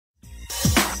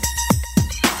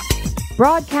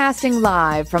Broadcasting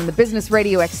live from the Business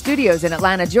Radio X studios in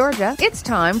Atlanta, Georgia, it's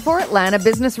time for Atlanta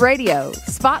Business Radio,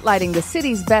 spotlighting the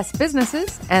city's best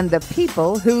businesses and the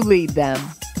people who lead them.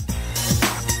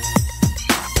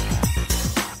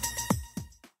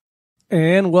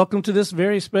 And welcome to this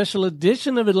very special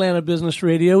edition of Atlanta Business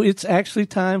Radio. It's actually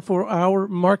time for our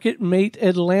MarketMate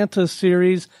Atlanta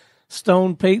series.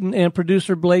 Stone Payton and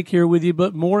producer Blake here with you,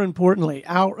 but more importantly,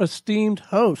 our esteemed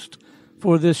host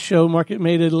for this show,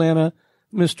 MarketMate Atlanta,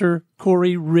 Mr.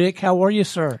 Corey Rick. How are you,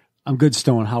 sir? I'm good,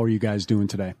 Stone. How are you guys doing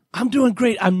today? I'm doing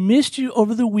great. I missed you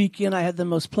over the weekend. I had the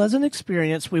most pleasant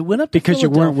experience. We went up to because you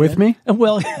weren't with me?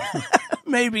 Well,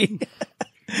 maybe.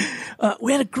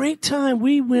 We had a great time.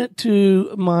 We went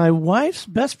to my wife's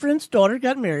best friend's daughter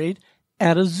got married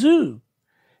at a zoo.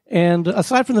 And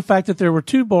aside from the fact that there were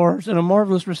 2 bars and a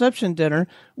marvelous reception dinner,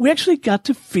 we actually got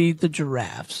to feed the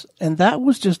giraffes. And that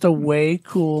was just a way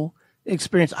cool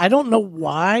experience. I don't know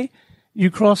why you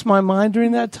crossed my mind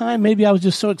during that time. Maybe I was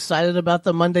just so excited about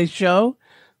the Monday show.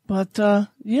 But,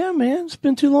 yeah, man, it's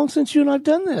been too long since you and I've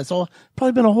done this. Oh,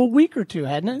 probably been a whole week or two,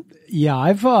 hadn't it? Yeah,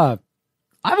 I've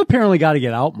apparently got to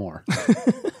get out more.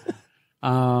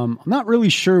 I'm not really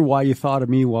sure why you thought of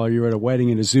me while you were at a wedding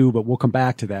in a zoo, but we'll come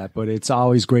back to that. But it's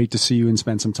always great to see you and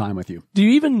spend some time with you. Do you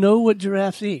even know what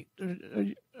giraffes eat?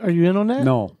 Are you in on that?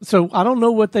 No. So I don't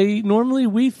know what they eat. Normally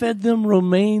we fed them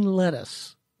romaine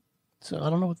lettuce. So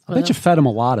I don't know. I bet you fed them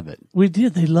a lot of it. We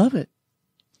did. They love it.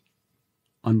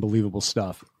 Unbelievable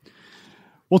stuff.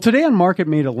 Well, today on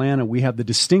MarketMate Atlanta, we have the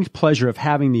distinct pleasure of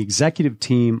having the executive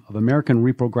team of American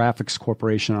Reprographics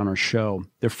Corporation on our show.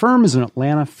 Their firm is an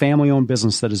Atlanta family-owned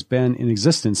business that has been in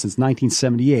existence since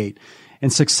 1978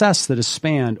 and success that has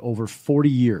spanned over 40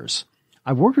 years.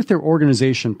 I've worked with their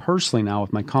organization personally now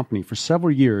with my company for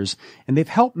several years, and they've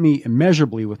helped me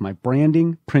immeasurably with my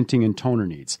branding, printing, and toner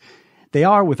needs. They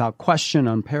are, without question,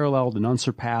 unparalleled and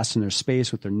unsurpassed in their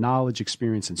space with their knowledge,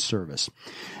 experience, and service.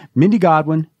 Mindy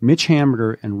Godwin, Mitch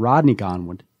Hamburger, and Rodney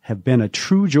Godwin have been a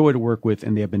true joy to work with,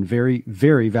 and they have been very,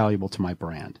 very valuable to my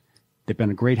brand. They've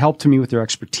been a great help to me with their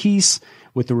expertise,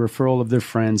 with the referral of their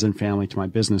friends and family to my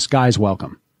business. Guys,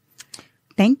 welcome.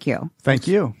 Thank you. Thank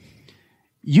you.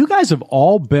 You guys have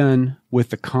all been with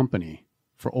the company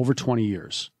for over 20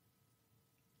 years.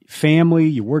 Family,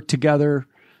 you work together.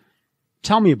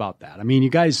 Tell me about that. I mean,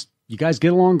 you guys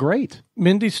get along great.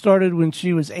 Mindy started when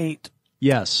she was 8.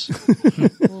 Yes.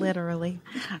 Literally.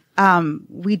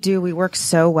 We do. We work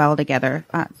so well together.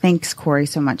 Thanks, Corey,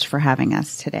 so much for having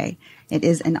us today. It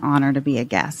is an honor to be a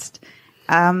guest.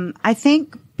 I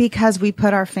think because we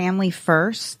put our family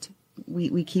first,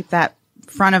 we keep that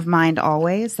front of mind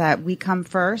always, that we come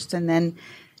first, and then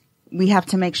we have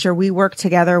to make sure we work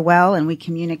together well and we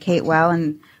communicate well,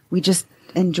 and we just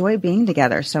enjoy being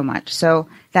together so much. So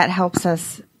that helps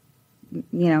us,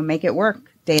 make it work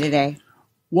day to day.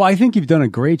 Well, I think you've done a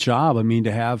great job. I mean,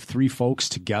 to have 3 folks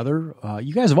together,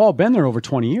 you guys have all been there over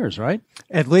 20 years, right?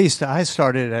 At least I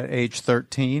started at age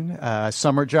 13,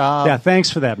 summer job. Yeah, thanks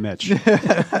for that, Mitch.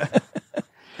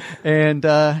 And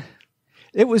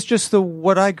it was just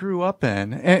what I grew up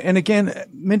in. And again,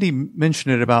 Mindy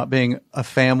mentioned it about being a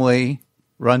family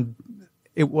run.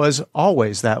 It was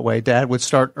always that way. Dad would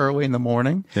start early in the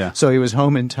morning. Yeah. So he was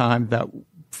home in time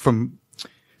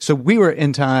so we were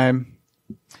in time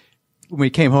when we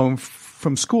came home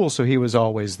from school. So he was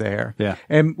always there. Yeah.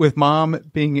 And with Mom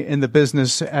being in the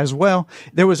business as well,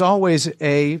 there was always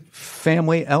a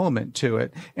family element to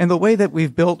it. And the way that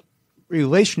we've built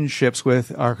relationships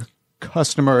with our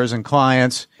customers and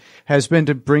clients has been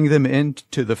to bring them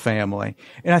into the family.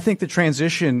 And I think the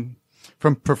transition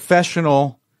from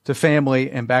professional to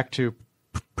family and back to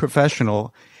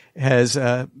professional has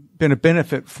been a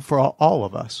benefit for all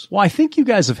of us. Well, I think you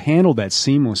guys have handled that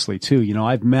seamlessly too.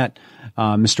 I've met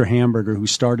Mr. Hamburger, who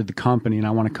started the company, and I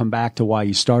want to come back to why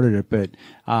you started it. But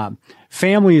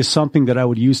family is something that I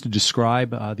would use to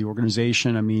describe the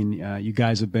organization. I mean, you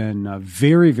guys have been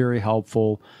very, very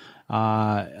helpful.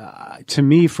 To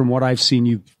me, from what I've seen,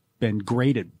 you've been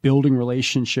great at building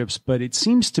relationships, but it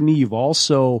seems to me you've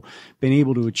also been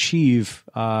able to achieve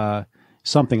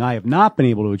something I have not been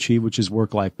able to achieve, which is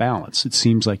work-life balance. It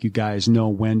seems like you guys know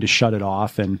when to shut it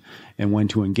off and when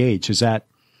to engage. Have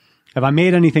I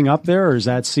made anything up there, or does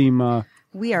that seem?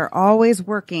 We are always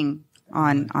working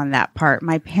on that part.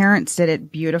 My parents did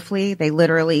it beautifully. They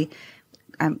literally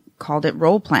called it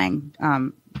role playing.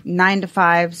 9 to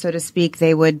 5, so to speak,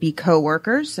 they would be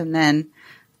co-workers, and then,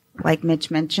 like Mitch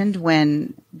mentioned,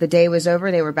 when the day was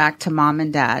over, they were back to Mom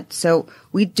and Dad. So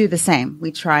we do the same.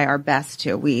 We try our best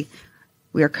to. We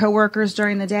are co-workers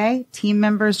during the day, team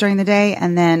members during the day,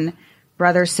 and then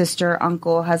brother, sister,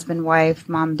 uncle, husband, wife,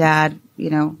 mom, dad,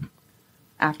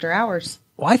 after hours.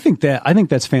 Well, I think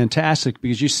that's fantastic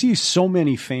because you see so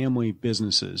many family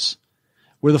businesses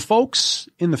where the folks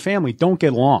in the family don't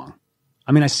get along.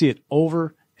 I mean, I see it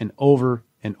over and over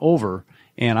and over.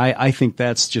 And I think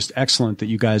that's just excellent that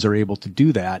you guys are able to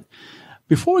do that.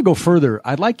 Before we go further,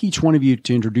 I'd like each one of you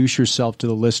to introduce yourself to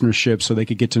the listenership so they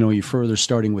could get to know you further,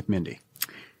 starting with Mindy.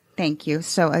 Thank you.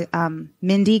 So,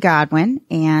 Mindy Godwin,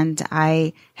 and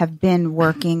I have been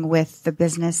working with the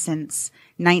business since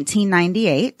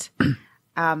 1998.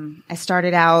 I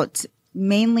started out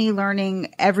mainly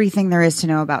learning everything there is to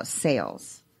know about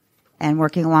sales and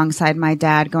working alongside my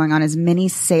dad, going on as many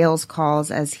sales calls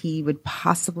as he would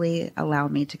possibly allow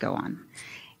me to go on.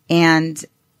 And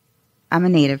I'm a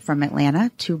native from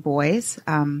Atlanta, 2 boys.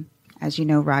 As you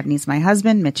know, Rodney's my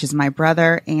husband, Mitch is my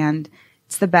brother, and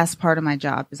it's the best part of my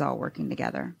job is all working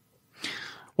together.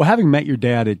 Well, having met your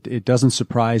dad, it doesn't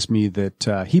surprise me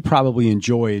that he probably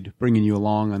enjoyed bringing you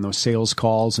along on those sales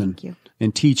calls and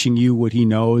teaching you what he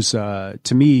knows.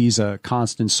 To me, he's a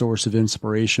constant source of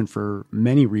inspiration for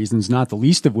many reasons, not the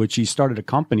least of which he started a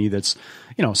company that's,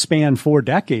 spanned 4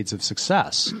 decades of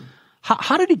success.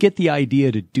 How did he get the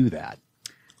idea to do that?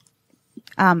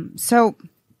 So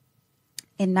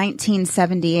in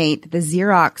 1978, the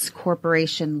Xerox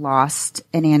Corporation lost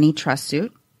an antitrust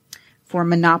suit for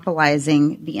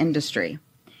monopolizing the industry.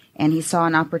 And he saw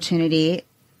an opportunity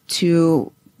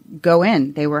to go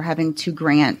in. They were having to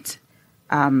grant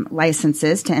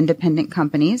licenses to independent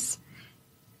companies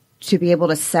to be able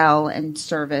to sell and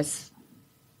service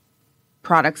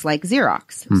products like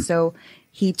Xerox. So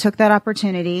he took that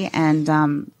opportunity and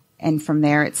from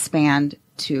there it spanned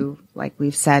to, like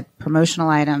we've said, promotional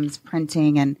items,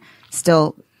 printing, and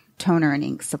still toner and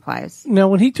ink supplies. Now,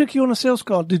 when he took you on a sales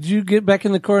call, did you get back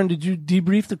in the car and did you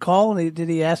debrief the call? And did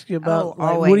he ask you about,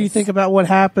 what do you think about what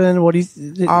happened? Always.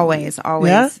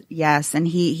 Yeah? Yes. And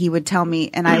he would tell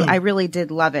me, and I really did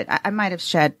love it. I might have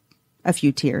shed a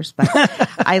few tears, but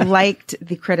I liked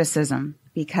the criticism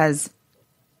because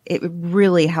it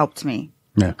really helped me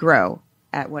grow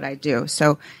at what I do.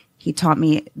 So he taught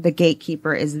me the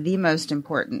gatekeeper is the most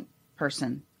important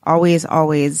person. Always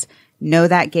know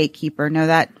that gatekeeper, know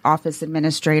that office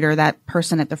administrator, that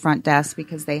person at the front desk,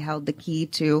 because they held the key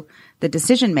to the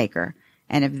decision maker.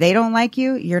 And if they don't like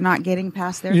you, you're not getting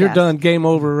past their desk. You're done. Game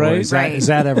over, right? Boy, is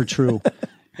that ever true?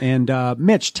 And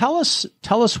Mitch, tell us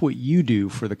what you do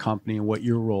for the company and what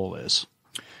your role is.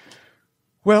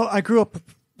 Well, I grew up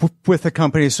with the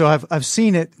company, so I've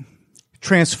seen it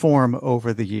transform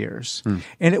over the years.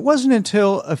 And it wasn't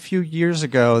until a few years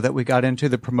ago that we got into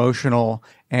the promotional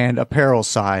and apparel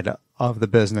side of the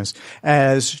business.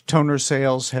 As toner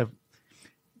sales have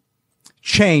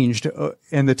changed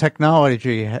and the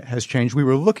technology has changed, we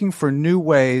were looking for new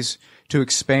ways to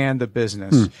expand the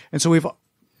business. And so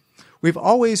we've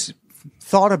always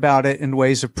thought about it in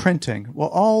ways of printing. Well,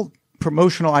 all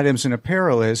promotional items in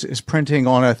apparel is printing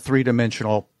on a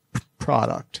 3-dimensional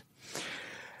product.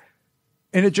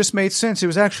 And it just made sense. It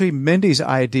was actually Mindy's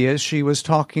idea. She was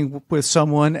talking with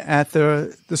someone at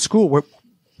the school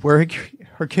where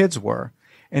her kids were,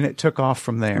 and it took off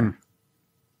from there.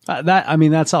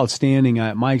 That's outstanding.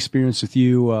 My experience with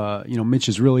you, Mitch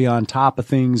is really on top of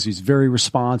things. He's very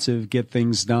responsive, get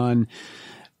things done.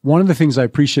 One of the things I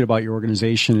appreciate about your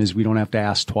organization is we don't have to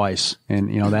ask twice.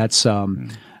 And, that's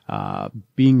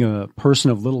being a person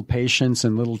of little patience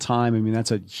and little time.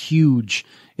 That's a huge,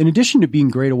 in addition to being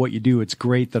great at what you do, it's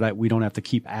great that we don't have to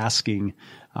keep asking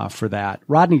for that.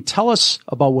 Rodney, tell us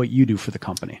about what you do for the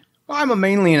company. Well, I'm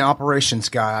mainly an operations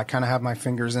guy. I kind of have my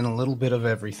fingers in a little bit of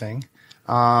everything.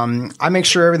 I make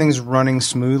sure everything's running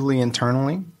smoothly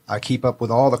internally. I keep up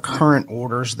with all the current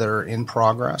orders that are in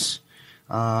progress.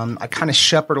 I kind of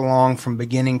shepherd along from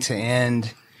beginning to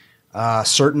end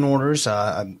certain orders.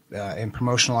 In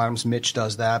promotional items, Mitch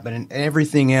does that. But in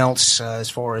everything else, as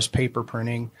far as paper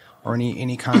printing or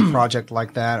any kind of project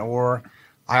like that, or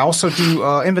I also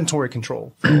do inventory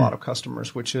control for a lot of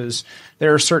customers, which is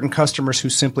there are certain customers who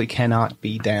simply cannot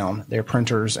be down. Their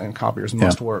printers and copiers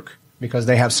must work because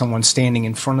they have someone standing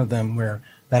in front of them where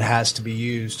that has to be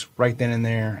used right then and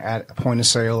there at a point of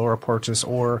sale or a purchase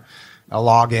or a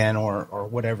login or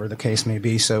whatever the case may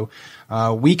be. So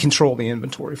we control the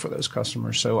inventory for those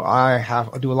customers. So I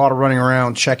do a lot of running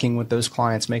around checking with those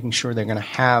clients, making sure they're going to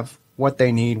have what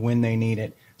they need when they need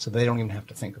it so they don't even have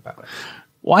to think about it.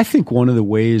 Well, I think one of the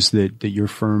ways that your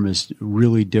firm has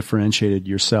really differentiated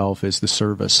yourself is the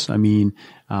service.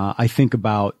 I think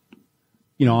about,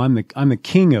 I'm the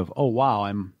king of,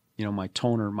 my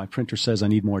toner, my printer says I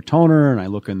need more toner, and I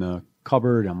look in the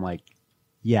cupboard, I'm like,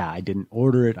 yeah, I didn't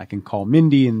order it. I can call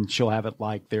Mindy and she'll have it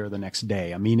like there the next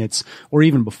day. I mean, or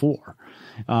even before.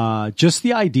 Just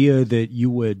the idea that you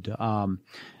would,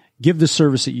 give the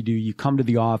service that you do. You come to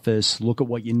the office, look at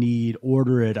what you need,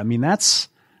 order it. I mean,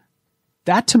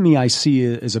 that to me, I see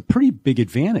as a pretty big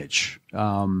advantage.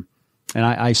 And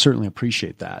I certainly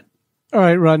appreciate that. All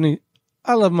right, Rodney.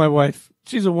 I love my wife.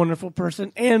 She's a wonderful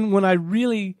person. And when I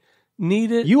really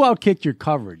need it, you outkicked your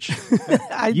coverage.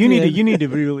 You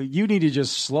need to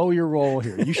just slow your roll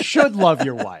here. You should love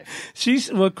your wife.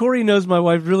 Corey knows my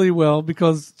wife really well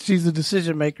because she's the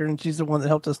decision maker and she's the one that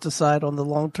helped us decide on the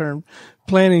long-term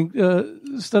planning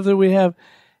stuff that we have.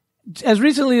 As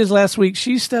recently as last week,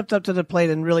 she stepped up to the plate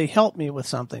and really helped me with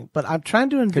something. But I'm trying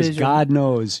to envision. Because God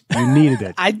knows you needed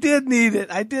it. I did need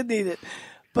it.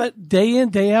 But day in,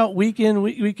 day out, week in,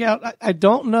 week out, I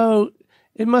don't know.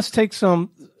 It must take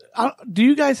some. Do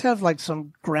you guys have like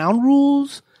some ground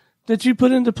rules that you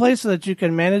put into place so that you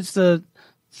can manage the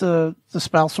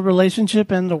spousal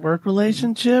relationship and the work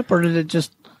relationship, or did it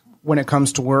just? When it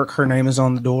comes to work, her name is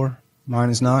on the door. Mine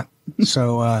is not.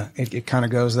 So it kind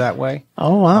of goes that way.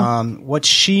 Oh, wow. What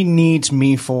she needs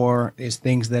me for is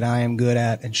things that I am good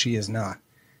at and she is not.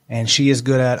 And she is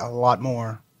good at a lot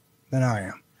more than I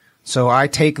am. So I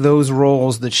take those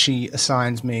roles that she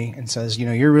assigns me and says,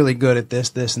 you're really good at this,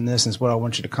 this, and this is what I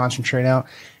want you to concentrate out.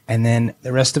 And then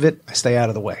the rest of it, I stay out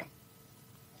of the way.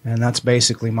 And that's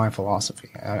basically my philosophy.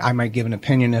 I might give an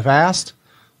opinion if asked.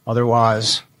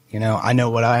 Otherwise, I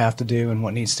know what I have to do and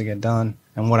what needs to get done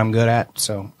and what I'm good at.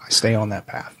 So I stay on that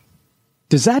path.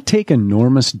 Does that take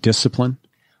enormous discipline?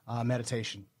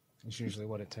 Meditation is usually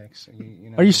what it takes.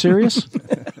 Are you serious?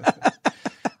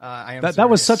 I am that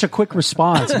was such a quick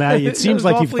response, Maddie. It seems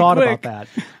like you've thought about that.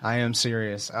 I am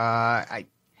serious.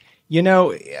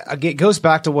 It goes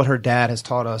back to what her dad has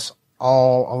taught us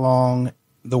all along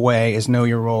the way is know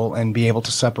your role and be able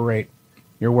to separate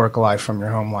your work life from your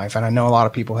home life. And I know a lot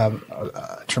of people have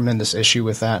a tremendous issue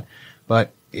with that,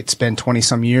 but it's been 20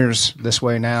 some years this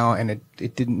way now. And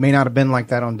it may not have been like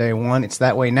that on day one. It's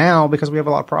that way now because we have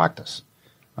a lot of practice.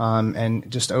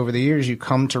 And just over the years, you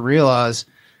come to realize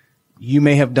you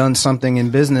may have done something in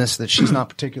business that she's not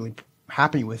particularly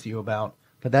happy with you about,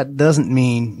 but that doesn't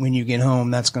mean when you get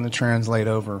home that's going to translate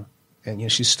over,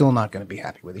 and she's still not going to be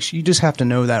happy with you. You just have to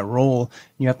know that role.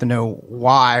 You have to know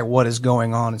why what is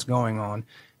going on,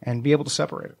 and be able to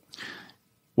separate it.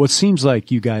 Well, it seems like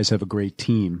you guys have a great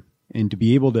team, and to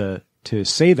be able to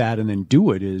say that and then do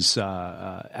it is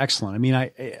excellent. I mean,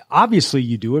 obviously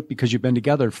you do it because you've been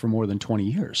together for more than 20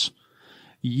 years.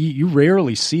 You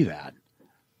rarely see that.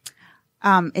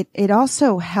 It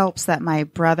also helps that my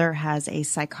brother has a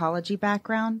psychology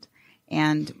background,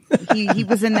 and he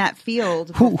was in that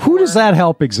field. Who does that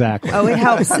help exactly? Oh, it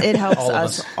helps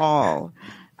us all.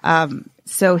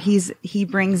 So he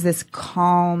brings this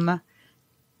calm,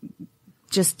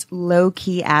 just low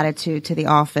key attitude to the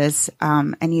office.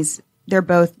 And they're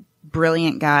both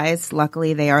brilliant guys.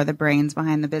 Luckily, they are the brains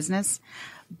behind the business.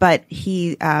 But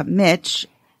Mitch,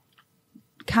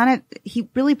 he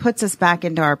really puts us back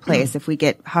into our place if we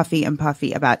get huffy and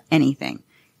puffy about anything.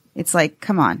 It's like,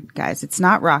 come on, guys, it's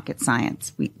not rocket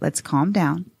science. Let's calm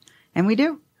down. And we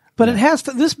do. But it has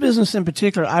to, this business in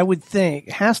particular, I would think,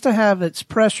 has to have its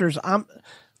pressures. I'm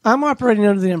operating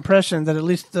under the impression that at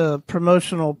least the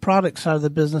promotional product side of the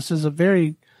business is a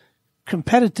very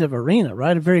competitive arena,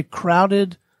 right? A very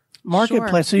crowded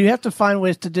marketplace. Sure. So you have to find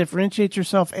ways to differentiate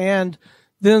yourself. And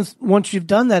then once you've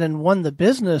done that and won the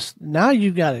business, now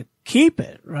you've got to keep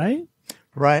it, right?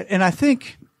 Right. And I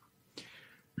think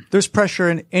there's pressure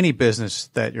in any business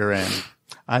that you're in.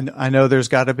 I know there's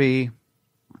got to be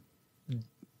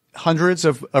hundreds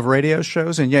of radio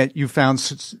shows, and yet you found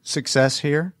success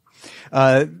here.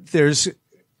 There's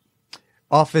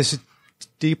Office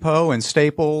Depot and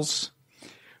Staples.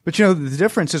 But, the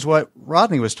difference is what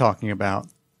Rodney was talking about.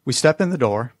 We step in the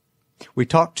door. We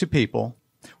talk to people.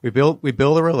 We build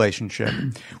a relationship.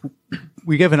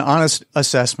 We give an honest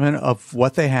assessment of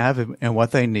what they have and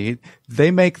what they need. They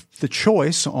make the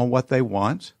choice on what they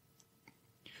want.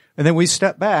 And then we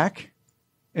step back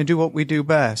and do what we do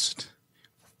best,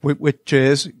 which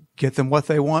is get them what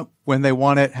they want, when they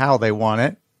want it, how they want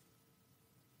it.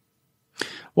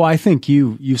 Well, I think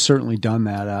you've certainly done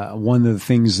that. One of the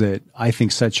things that I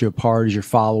think sets you apart is your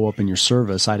follow-up and your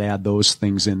service. I'd add those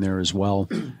things in there as well.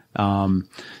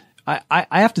 I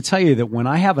have to tell you that when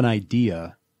I have an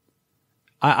idea,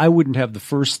 I wouldn't have the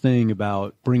first thing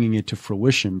about bringing it to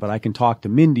fruition, but I can talk to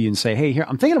Mindy and say, hey, here,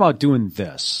 I'm thinking about doing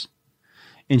this.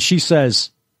 And she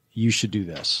says, you should do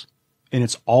this. And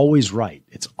it's always right.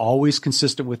 It's always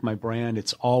consistent with my brand.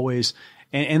 It's always,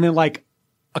 and then like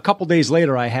a couple days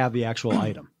later, I have the actual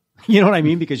item. You know what I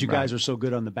mean? Because you guys are so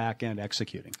good on the back end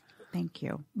executing. Thank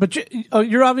you. But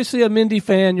you're obviously a Mindy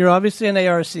fan. You're obviously an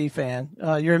ARC fan.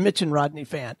 You're a Mitch and Rodney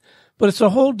fan. But it's a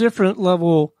whole different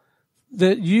level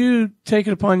that you take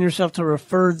it upon yourself to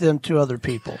refer them to other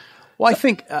people. Well, I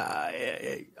think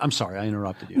I'm sorry, I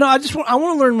interrupted you. No, I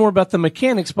want to learn more about the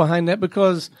mechanics behind that,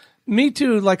 because me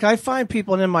too, like I find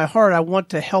people and in my heart, I want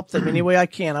to help them any way I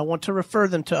can. I want to refer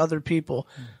them to other people,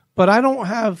 but I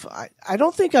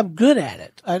don't think I'm good at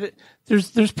it.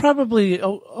 There's probably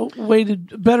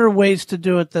better ways to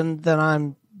do it than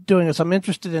I'm doing it. So I'm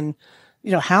interested in,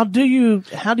 how do you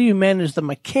manage the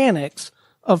mechanics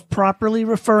of properly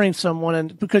referring someone,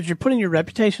 and because you're putting your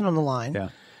reputation on the line. Yeah.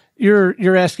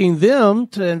 You're asking them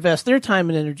to invest their time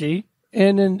and energy,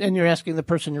 and you're asking the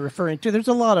person you're referring to. There's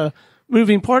a lot of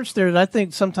moving parts there that I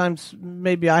think sometimes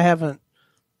maybe I haven't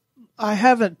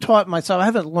taught myself. I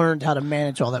haven't learned how to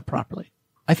manage all that properly.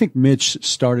 I think Mitch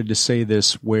started to say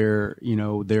this where,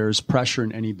 there's pressure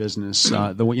in any business.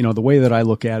 The way that I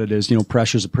look at it is,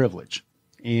 pressure is a privilege.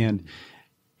 And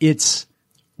it's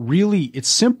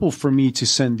simple for me to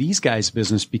send these guys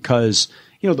business because,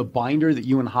 the binder that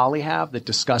you and Holly have that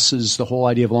discusses the whole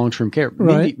idea of long-term care,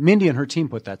 right. Mindy and her team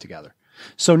put that together.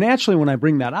 So naturally, when I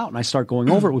bring that out and I start going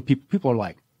over it with people, people are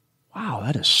like, wow,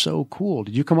 that is so cool.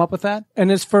 Did you come up with that?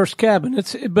 And it's first cabin.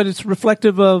 But it's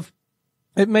reflective of,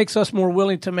 it makes us more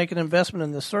willing to make an investment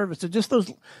in this service. It's just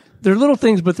they're little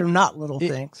things, but they're not little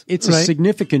things. It's a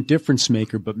significant difference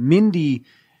maker. But Mindy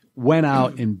went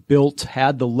out and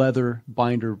had the leather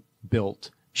binder built.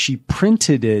 She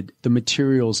printed the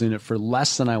materials in it for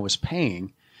less than I was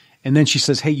paying. And then she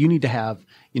says, hey, you need to have,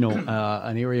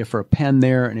 an area for a pen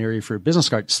there, an area for a business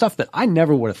card, stuff that I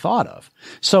never would have thought of.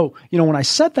 So, when I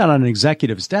set that on an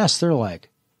executive's desk, they're like,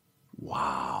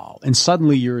 wow. And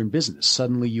suddenly you're in business.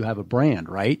 Suddenly you have a brand,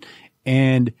 right?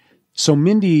 And so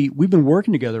Mindy, we've been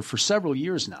working together for several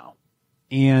years now.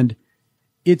 And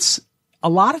it's a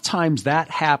lot of times that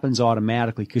happens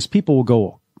automatically because people will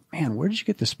go, man, where did you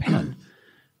get this pen?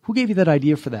 Who gave you that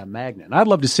idea for that magnet? And I'd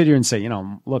love to sit here and say,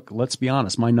 look, let's be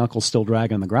honest. My knuckles still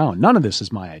drag on the ground. None of this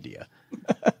is my idea.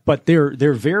 But they're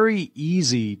very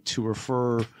easy to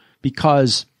refer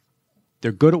because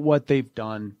they're good at what they've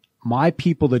done. My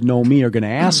people that know me are going to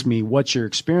ask me, what's your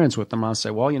experience with them? I'll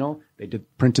say, well, they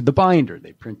printed the binder.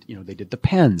 They did the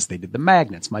pens. They did the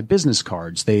magnets, my business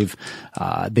cards. They've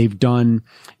done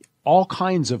all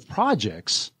kinds of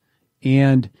projects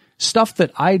and stuff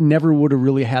that I never would have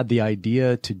really had the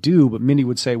idea to do, but Mindy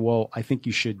would say, well, I think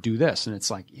you should do this. And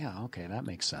it's like, yeah, okay, that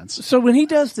makes sense. So when he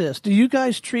does this, do you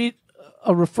guys treat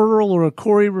a referral or a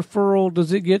Corey referral?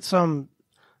 Does it get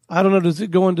does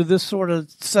it go into this sort of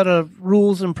set of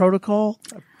rules and protocol?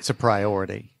 It's a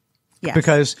priority. Yes.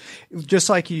 Because just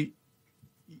like you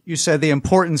said, the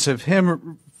importance of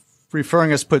him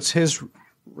referring us puts his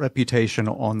reputation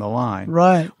on the line.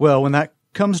 Right. Well, when that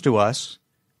comes to us,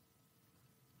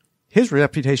 his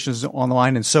reputation is on the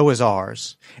line, and so is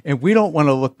ours. And we don't want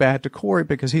to look bad to Corey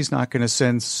because he's not going to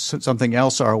send something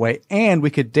else our way, and we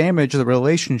could damage the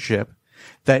relationship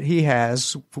that he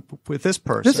has with this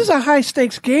person. This is a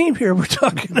high-stakes game here we're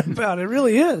talking about. It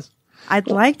really is. I'd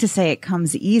like to say it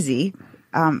comes easy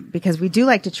because we do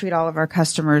like to treat all of our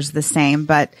customers the same,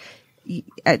 but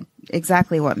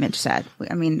exactly what Mitch said.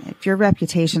 I mean, if your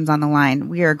reputation's on the line,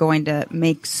 we are going to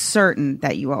make certain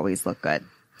that you always look good.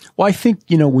 Well, I think,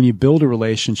 when you build a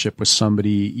relationship with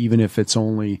somebody, even if it's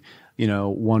only,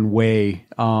 one way,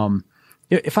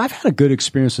 if I've had a good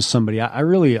experience with somebody,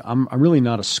 I'm really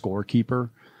not a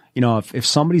scorekeeper. If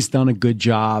somebody's done a good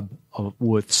job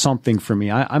with something for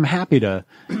me, I'm happy to,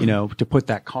 to put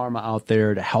that karma out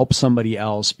there to help somebody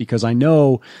else because I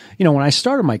know, when I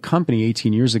started my company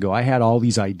 18 years ago, I had all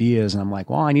these ideas and I'm like,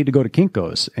 well, I need to go to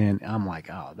Kinko's. And I'm like,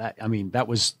 that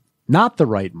was not the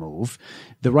right move.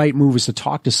 The right move is to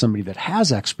talk to somebody that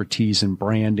has expertise in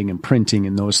branding and printing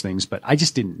and those things. But I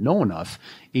just didn't know enough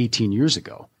 18 years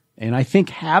ago. And I think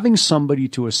having somebody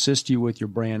to assist you with your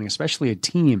branding, especially a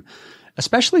team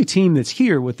that's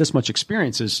here with this much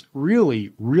experience is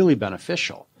really, really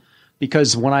beneficial.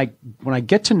 Because when I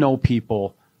get to know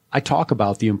people, I talk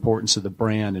about the importance of the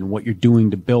brand and what you're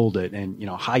doing to build it and,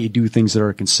 how you do things that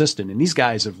are consistent. And these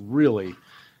guys have really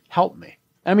helped me.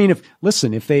 I mean,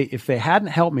 if they hadn't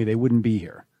helped me, they wouldn't be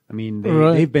here. I mean,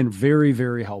 they've been very,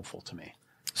 very helpful to me.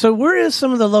 So where is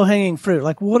some of the low-hanging fruit?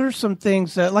 Like, what are some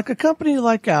things that, like a company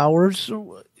like ours,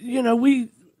 we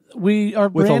are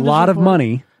with a lot of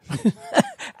money.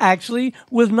 Actually,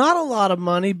 with not a lot of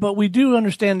money, but we do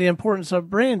understand the importance of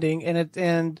branding,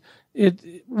 and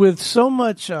it with so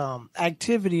much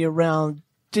activity around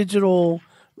digital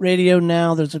radio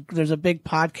now. There's a big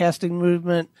podcasting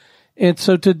movement. And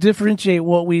so to differentiate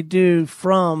what we do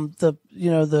from the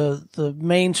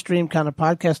mainstream kind of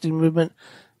podcasting movement,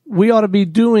 we ought to be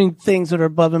doing things that are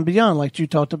above and beyond, like you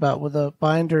talked about with a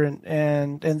binder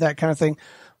and that kind of thing.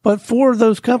 But for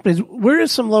those companies, where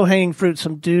is some low hanging fruit,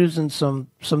 some do's and some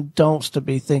don'ts to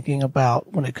be thinking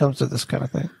about when it comes to this kind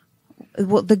of thing?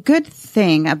 Well, the good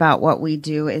thing about what we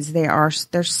do is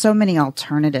there's so many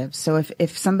alternatives. So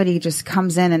if somebody just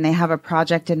comes in and they have a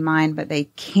project in mind, but they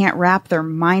can't wrap their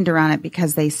mind around it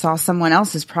because they saw someone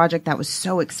else's project that was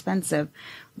so expensive,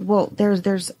 well,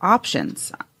 there's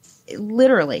options.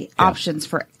 Literally options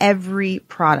for every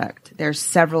product. There's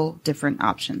several different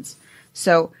options.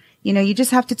 So, you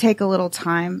just have to take a little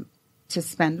time to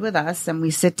spend with us, and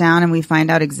we sit down and we find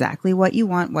out exactly what you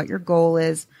want, what your goal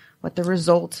is, what the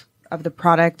result of the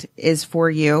product is for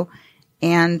you.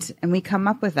 And we come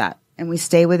up with that, and we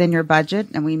stay within your budget,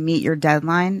 and we meet your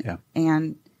deadline,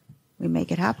 and we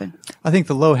make it happen. I think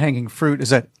the low hanging fruit is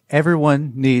that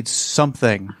everyone needs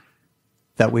something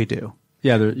that we do.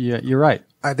 Yeah, you're right.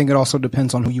 I think it also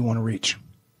depends on who you want to reach.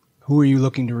 Who are you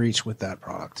looking to reach with that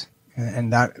product?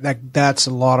 And that's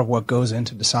a lot of what goes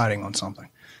into deciding on something.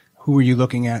 Who are you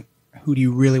looking at? Who do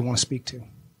you really want to speak to?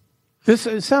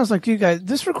 It sounds like you guys,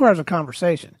 this requires a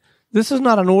conversation. This is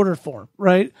not an order form,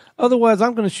 right? Otherwise,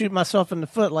 I'm going to shoot myself in the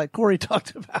foot like Corey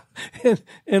talked about.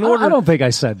 In order, I don't think I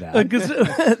said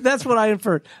that. That's what I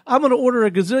inferred. I'm going to order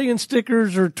a gazillion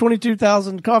stickers or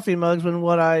 22,000 coffee mugs when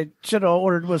what I should have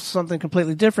ordered was something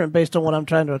completely different based on what I'm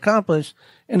trying to accomplish.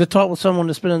 And to talk with someone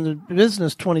that's been in the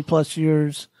business 20 plus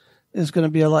years is going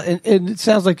to be a lot. And it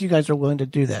sounds like you guys are willing to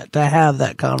do that, to have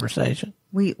that conversation.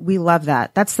 We love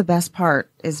that. That's the best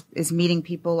part is meeting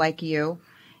people like you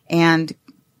and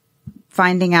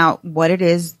finding out what it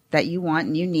is that you want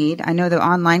and you need. I know the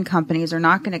online companies are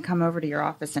not going to come over to your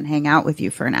office and hang out with you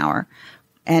for an hour.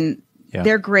 And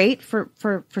they're great for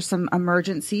some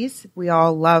emergencies. We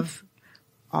all love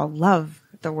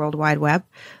the World Wide Web.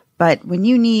 But when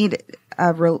you need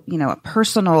a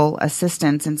personal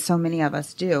assistance, and so many of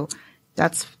us do,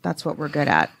 that's what we're good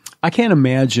at. I can't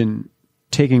imagine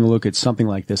taking a look at something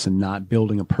like this and not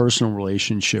building a personal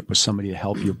relationship with somebody to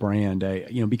help your brand,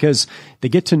 because they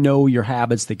get to know your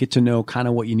habits. They get to know kind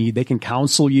of what you need. They can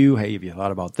counsel you. Hey, have you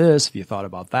thought about this? Have you thought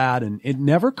about that? And it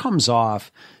never comes off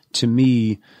to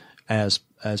me as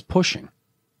pushing,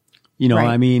 Right.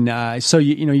 I mean, so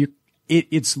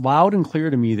it's loud and clear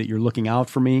to me that you're looking out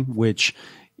for me, which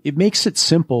it makes it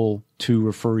simple to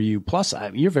refer you. Plus,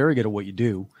 you're very good at what you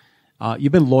do.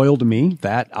 You've been loyal to me.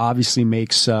 That obviously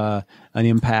makes an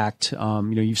impact.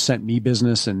 You've sent me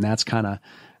business, and that's kind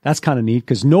of neat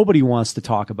because nobody wants to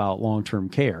talk about long-term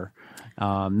care,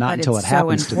 not but until it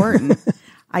happens. It's so important.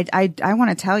 I want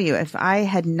to tell you, if I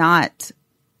had not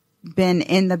been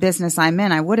in the business I'm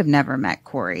in, I would have never met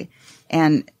Corey.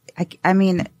 And I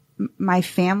mean, my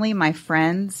family, my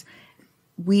friends,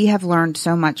 we have learned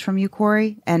so much from you,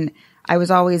 Corey. And I was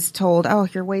always told, "Oh,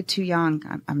 you're way too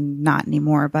young." I'm not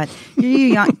anymore, but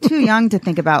you're too young to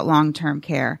think about long-term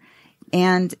care.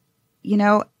 And,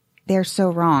 they're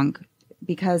so wrong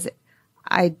because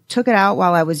I took it out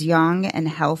while I was young and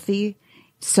healthy.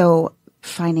 So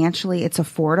financially it's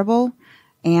affordable.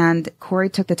 And Corey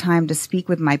took the time to speak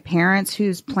with my parents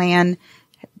whose plan,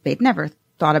 they'd never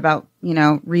thought about,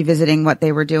 revisiting what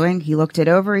they were doing. He looked it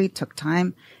over. He took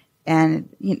time and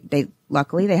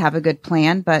luckily they have a good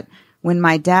plan. But when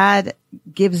my dad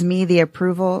gives me the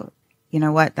approval, you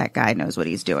know what? That guy knows what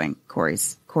he's doing.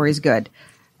 Corey's good.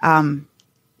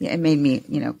 It made me,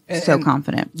 so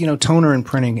confident. Toner and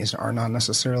printing are not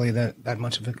necessarily that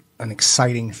much of an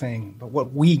exciting thing. But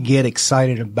what we get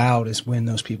excited about is when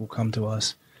those people come to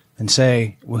us and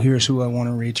say, well, here's who I want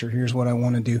to reach or here's what I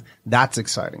want to do. That's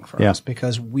exciting for us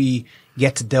because we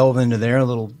get to delve into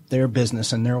their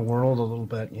business and their world a little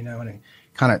bit, and it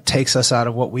kind of takes us out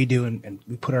of what we do and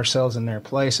we put ourselves in their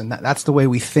place. And that's the way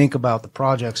we think about the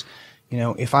projects.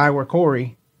 If I were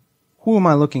Corey, who am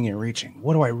I looking at reaching?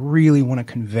 What do I really want to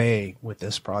convey with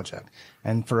this project?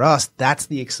 And for us, that's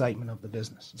the excitement of the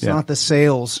business. It's not the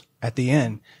sales at the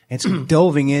end. It's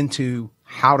delving into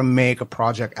how to make a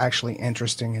project actually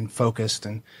interesting and focused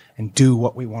and do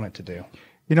what we want it to do.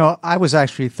 I was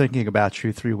actually thinking about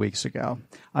you 3 weeks ago.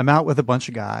 I'm out with a bunch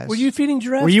of guys. Were you feeding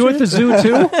giraffes? Were you at the zoo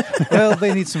too? Well,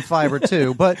 they need some fiber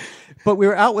too. But we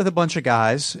were out with a bunch of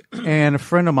guys, and a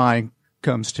friend of mine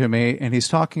comes to me, and he's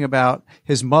talking about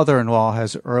his mother-in-law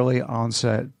has early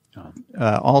onset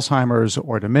Alzheimer's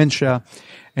or dementia,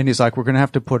 and he's like, we're going to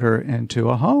have to put her into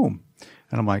a home.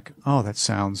 And I'm like, oh, that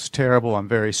sounds terrible. I'm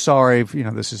very sorry.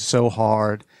 This is so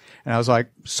hard. And I was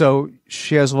like, so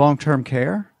she has long-term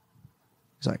care?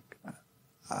 He's like,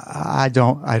 I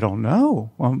don't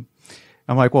know.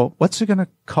 I'm like, well, what's it going to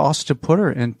cost to put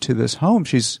her into this home?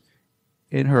 She's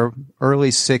in her early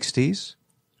 60s.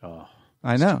 Oh,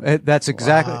 I know. That's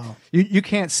exactly. Wow. You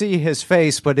can't see his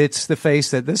face, but it's the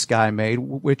face that this guy made,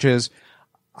 which is,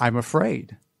 I'm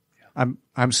afraid.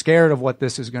 I'm scared of what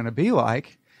this is going to be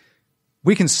like.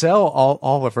 We can sell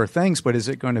all of her things, but is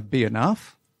it going to be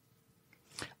enough?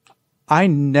 I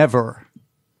never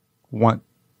want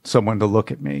someone to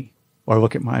look at me or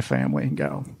look at my family and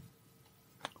go,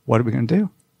 what are we going to do?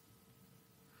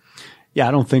 Yeah,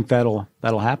 I don't think that'll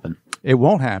happen. It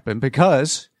won't happen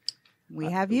because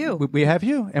We have you. we have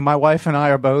you. And my wife and I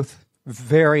are both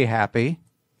very happy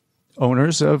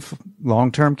owners of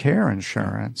long-term care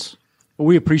insurance. Well,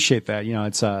 we appreciate that. You know,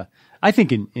 it's I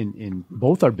think in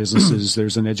both our businesses,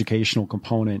 there's an educational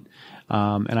component.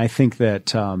 And I think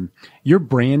that your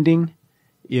branding,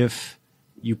 if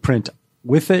you print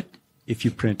with it, if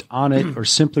you print on it, or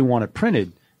simply want it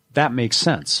printed, that makes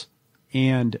sense.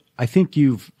 And I think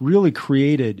you've really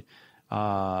created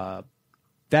that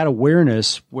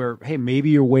awareness where, hey,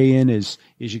 maybe your way in is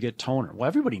you get toner. Well,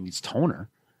 everybody needs toner.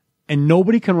 And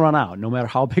nobody can run out, no matter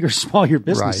how big or small your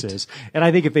business Right. is. And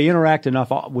I think if they interact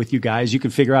enough with you guys, you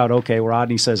can figure out, okay,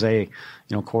 Rodney says, hey,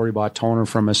 Corey bought toner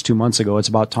from us 2 months ago. It's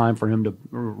about time for him to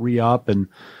re-up. And,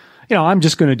 I'm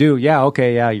just going to do,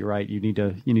 you're right. You need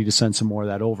to send some more of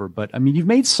that over. But I mean, you've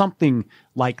made something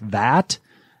like that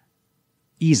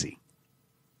easy,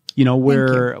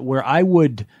 where I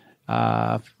would,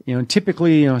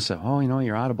 typically, say,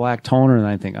 you're out of black toner. And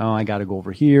I think, I got to go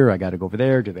over here. I got to go over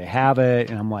there. Do they have it?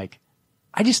 And I'm like,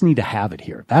 I just need to have it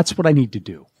here. That's what I need to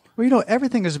do. Well,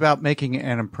 everything is about making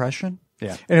an impression.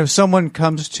 Yeah. And if someone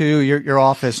comes to your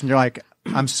office and you're like,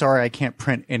 I'm sorry, I can't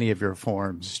print any of your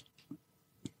forms.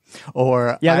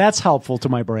 Or that's helpful to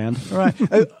my brand. Right.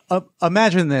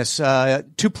 Imagine this.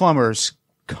 Two plumbers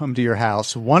come to your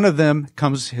house. One of them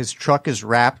his truck is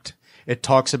wrapped. It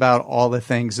talks about all the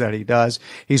things that he does.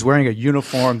 He's wearing a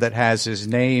uniform that has his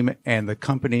name and the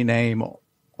company name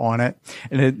on it.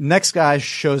 And the next guy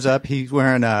shows up. He's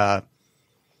wearing a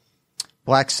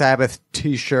Black Sabbath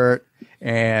T-shirt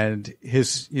and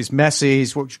he's messy.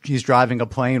 He's driving a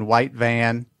plain white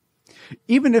van.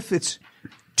 Even if it's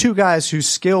two guys whose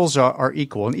skills are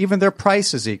equal and even their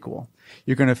price is equal,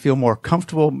 you're going to feel more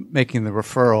comfortable making the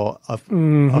referral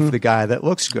of the guy that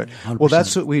looks good. 100%. Well,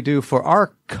 that's what we do for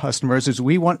our customers is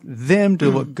we want them to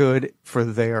look good for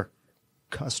their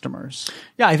customers.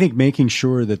 Yeah, I think making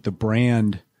sure that the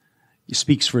brand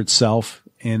speaks for itself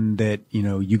and that,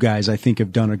 you guys, I think,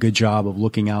 have done a good job of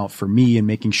looking out for me and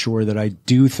making sure that I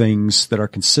do things that are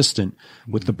consistent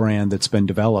with the brand that's been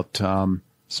developed.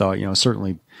 So,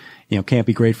 certainly, can't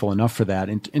be grateful enough for that.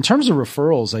 In terms of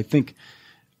referrals, I think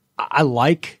I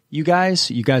like you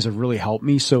guys. You guys have really helped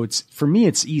me. So for me,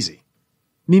 it's easy.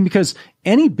 I mean, because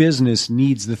any business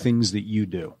needs the things that you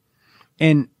do.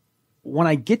 And when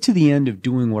I get to the end of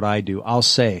doing what I do, I'll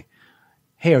say,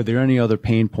 hey, are there any other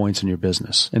pain points in your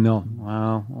business? And they'll,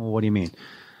 well, what do you mean?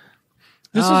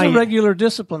 This is a regular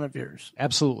discipline of yours.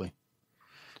 Absolutely.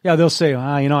 Yeah, they'll say,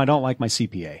 I don't like my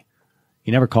CPA.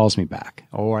 He never calls me back.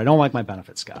 Or I don't like my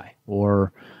benefits guy.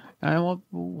 Or, well,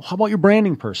 how about your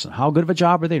branding person? How good of a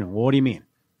job are they doing? Well, what do you mean?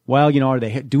 Well, are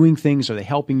they doing things? Are they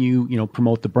helping you,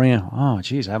 promote the brand? Oh,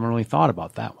 geez, I haven't really thought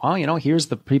about that. Well, here's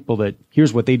the people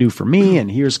here's what they do for me.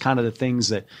 And here's kind of the things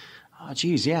that, oh,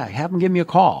 geez, yeah, have them give me a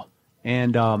call.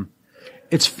 And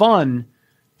it's fun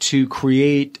to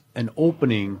create an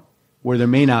opening where there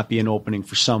may not be an opening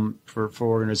for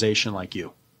organization like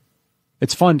you.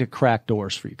 It's fun to crack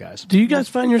doors for you guys. Do you guys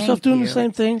find yourself Thank doing you. the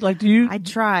same thing? Like, do you I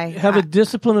try. have a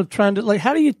discipline of trying to,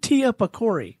 how do you tee up a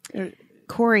Corey?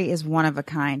 Corey is one of a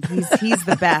kind. He's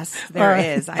the best there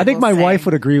is. I think my wife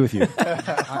would agree with you.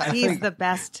 He's the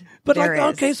best But there is.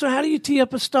 okay, so how do you tee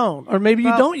up a Stone? Or maybe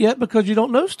you don't yet because you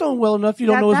don't know Stone well enough. You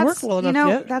don't know his work well enough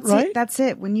yet. That's right? it. That's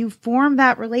it. When you form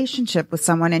that relationship with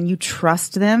someone and you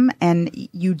trust them and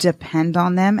you depend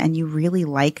on them and you really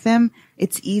like them,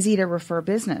 it's easy to refer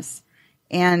business.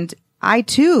 And I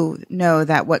too know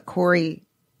that what Corey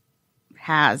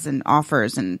has and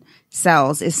offers and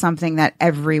sells is something that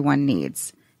everyone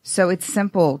needs. So it's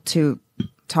simple to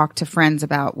talk to friends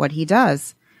about what he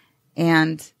does.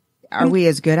 And are we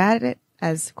as good at it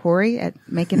as Corey at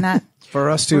making that? For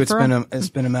us too, referral? it's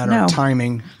been a matter No. of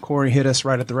timing. Corey hit us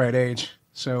right at the right age.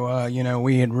 So,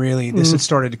 we had this had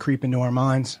started to creep into our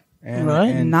minds. And, Right.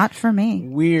 and Not for me.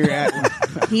 we're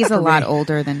at, He's a lot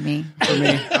older than me. for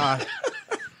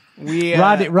me,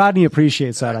 Rodney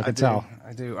appreciates that, I can tell.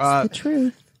 I do. The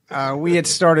truth. we had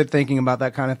started thinking about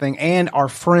that kind of thing, and our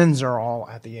friends are all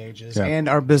at the ages, and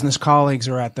our business colleagues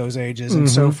are at those ages, and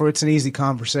so it's an easy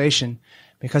conversation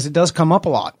because it does come up a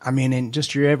lot. I mean, in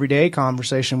just your everyday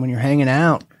conversation when you're hanging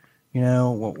out,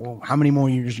 well, how many more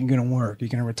years are you going to work? You're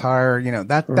going to retire?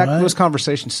 Those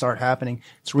conversations start happening.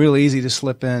 It's real easy to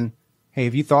slip in. Hey,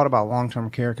 have you thought about long-term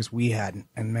care? Because we hadn't,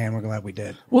 and man, we're glad we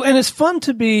did. Well, and it's fun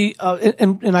to be,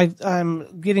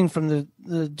 I'm getting from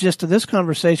the gist of this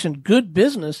conversation, good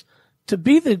business, to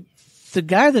be the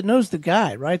guy that knows the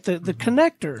guy, right? The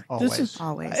connector. Always.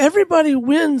 Everybody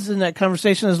wins in that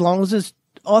conversation as long as it's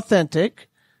authentic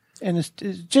and it's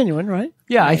genuine, right?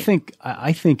 Yeah, right.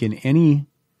 I think in any,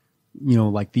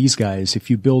 like these guys, if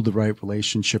you build the right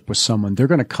relationship with someone, they're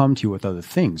going to come to you with other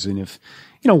things. And if,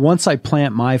 once I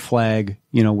plant my flag,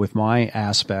 with my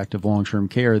aspect of long-term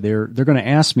care, they're going to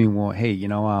ask me, well, hey,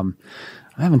 I'm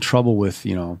having trouble with,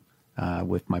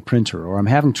 with my printer, or I'm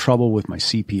having trouble with my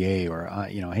CPA, or,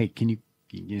 hey, can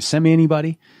you send me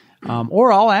anybody?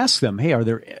 Or I'll ask them, hey,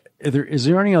 is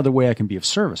there any other way I can be of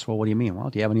service? Well, what do you mean? Well,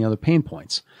 do you have any other pain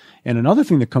points? And another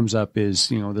thing that comes up is,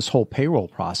 this whole payroll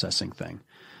processing thing.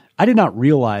 I did not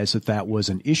realize that was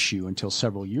an issue until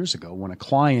several years ago when a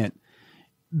client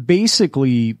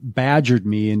basically badgered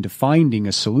me into finding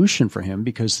a solution for him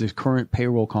because the current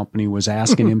payroll company was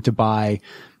asking him to buy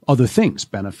other things,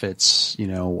 benefits,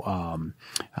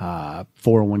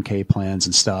 401k plans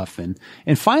and stuff. And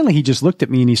finally he just looked at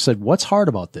me and he said, what's hard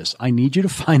about this? I need you to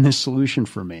find this solution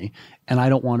for me. And I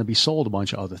don't want to be sold a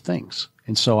bunch of other things.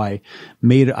 And so I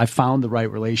found the right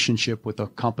relationship with a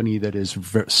company that is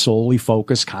solely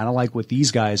focused, kind of like what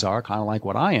these guys are, kind of like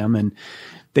what I am. And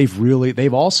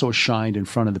they've also shined in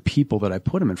front of the people that I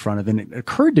put them in front of. And it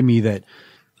occurred to me that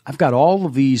I've got all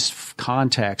of these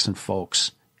contacts and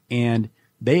folks, and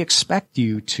they expect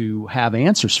you to have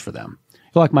answers for them.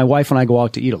 Like my wife and I go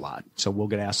out to eat a lot, so we'll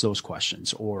get asked those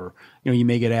questions. Or, you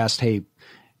may get asked, hey,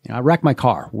 I wrecked my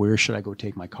car. Where should I go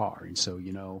take my car? And so,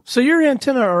 So your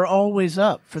antenna are always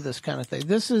up for this kind of thing.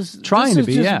 This is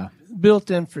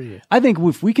built in for you. I think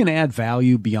if we can add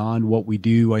value beyond what we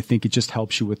do, I think it just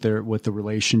helps you with the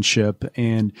relationship.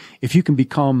 And if you can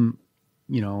become,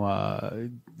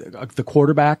 the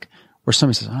quarterback, where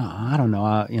somebody says, I don't know,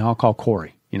 I'll call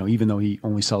Corey. Even though he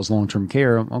only sells long-term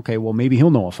care, okay, well, maybe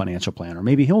he'll know a financial planner.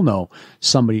 Maybe he'll know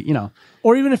somebody,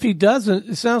 Or even if he doesn't,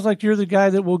 it sounds like you're the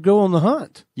guy that will go on the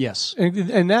hunt. Yes.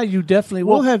 And now you definitely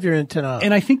will have your antenna up.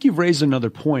 And I think you've raised another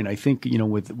point. I think,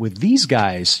 with these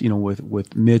guys,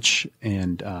 with Mitch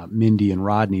and Mindy and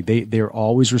Rodney, they're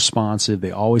always responsive.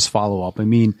 They always follow up. I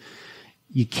mean,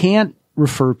 you can't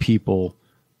refer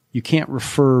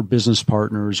business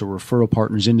partners or referral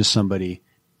partners into somebody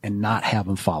and not have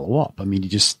them follow up. I mean, you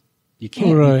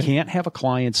can't, right. You can't have a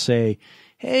client say,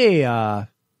 hey,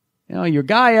 your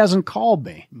guy hasn't called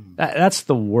me. That's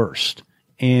the worst.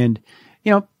 And,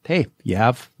 hey, you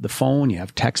have the phone, you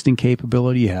have texting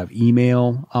capability, you have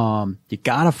email. You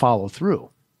got to follow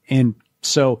through. And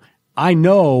so I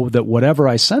know that whatever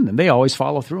I send them, they always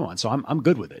follow through on. So I'm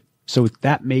good with it. So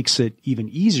that makes it even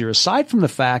easier, aside from the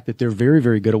fact that they're very,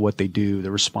 very good at what they do.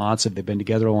 They're responsive. They've been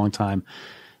together a long time.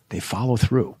 They follow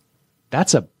through.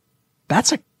 That's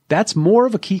more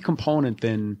of a key component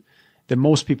than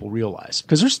most people realize.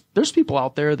 Because there's people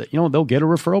out there that, they'll get a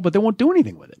referral, but they won't do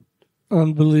anything with it.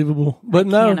 Unbelievable. But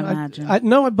can't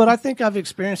imagine. But I think I've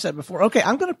experienced that before. Okay,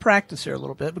 I'm going to practice here a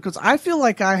little bit because I feel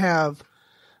like I have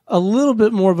a little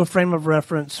bit more of a frame of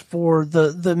reference for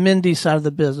the Mindy side of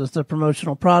the business, the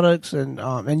promotional products,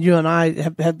 and you and I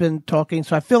have been talking.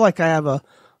 So I feel like I have a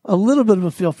little bit of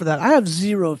a feel for that. I have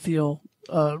zero feel,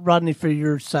 Rodney, for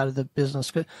your side of the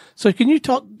business. So can you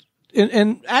talk?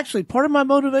 And actually, part of my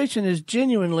motivation is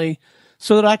genuinely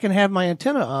so that I can have my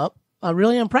antenna up. I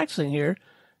really am practicing here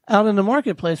out in the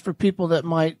marketplace for people that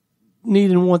might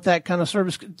need and want that kind of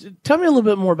service. Tell me a little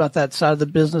bit more about that side of the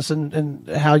business and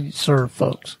how you serve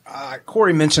folks.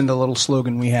 Corey mentioned a little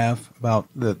slogan we have about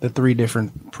the three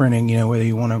different printing, whether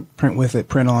you want to print with it,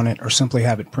 print on it, or simply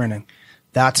have it printing.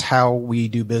 That's how we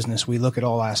do business. We look at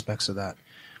all aspects of that.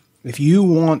 If you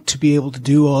want to be able to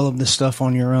do all of this stuff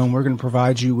on your own, we're going to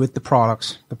provide you with the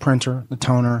products, the printer, the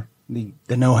toner, the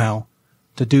know-how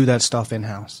to do that stuff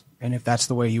in-house. And if that's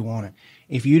the way you want it.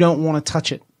 If you don't want to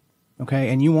touch it, okay,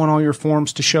 and you want all your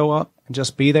forms to show up and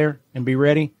just be there and be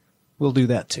ready, we'll do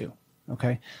that too.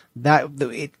 Okay,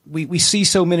 we see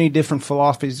so many different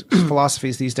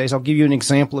philosophies these days. I'll give you an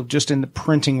example of just in the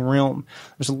printing realm.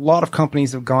 There's a lot of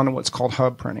companies that have gone to what's called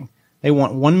hub printing. They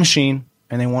want one machine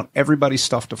and they want everybody's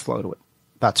stuff to flow to it.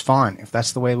 That's fine. If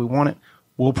that's the way we want it,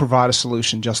 we'll provide a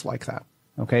solution just like that.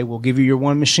 Okay, we'll give you your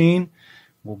one machine.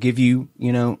 We'll give you,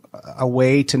 a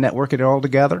way to network it all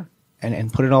together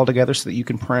and put it all together so that you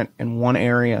can print in one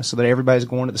area so that everybody's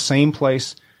going to the same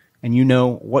place and you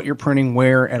know what you're printing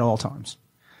where at all times.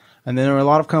 And then there are a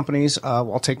lot of companies,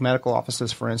 I'll take medical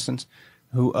offices, for instance,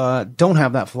 who don't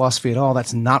have that philosophy at all.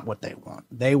 That's not what they want.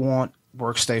 They want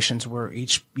workstations where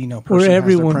each, person where everyone has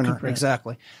their can printer. print.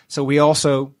 Exactly. So we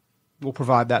also will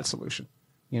provide that solution,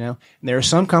 And there are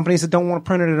some companies that don't want to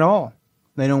print it at all.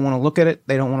 They don't want to look at it.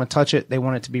 They don't want to touch it. They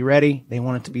want it to be ready. They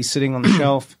want it to be sitting on the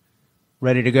shelf,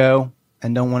 ready to go,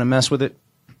 and don't want to mess with it.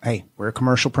 Hey, we're a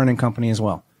commercial printing company as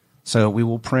well. So we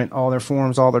will print all their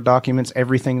forms, all their documents,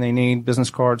 everything they need, business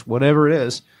cards, whatever it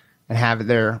is, and have it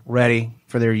there ready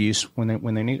for their use when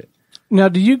they need it. Now,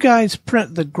 do you guys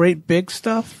print the great big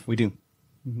stuff? We do.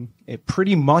 It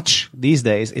pretty much these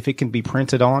days, if it can be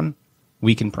printed on,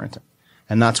 we can print it.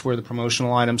 And that's where the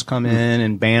promotional items come in,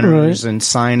 and banners and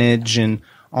signage and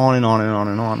on and on and on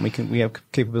and on. We have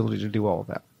capability to do all of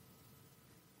that.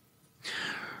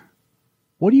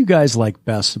 What do you guys like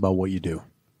best about what you do?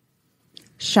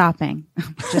 Shopping.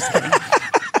 Just kidding.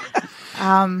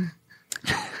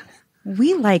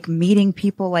 We like meeting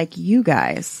people like you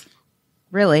guys.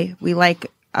 Really. We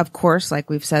like, of course, like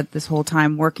we've said this whole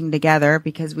time, working together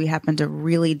because we happen to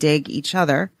really dig each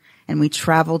other, and we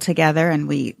travel together and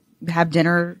we have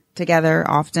dinner together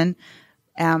often.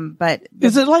 But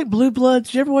is it like Blue Bloods?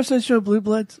 Did you ever watch that show, Blue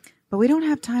Bloods? But we don't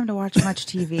have time to watch much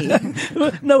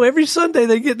TV. No, every Sunday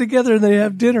they get together and they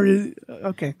have dinner.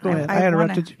 Okay, go ahead. I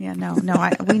interrupted you. Yeah,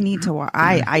 no. We need to watch.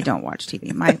 I don't watch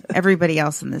TV. Everybody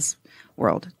else in this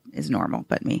world is normal,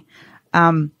 but me.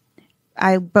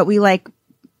 But we like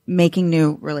making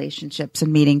new relationships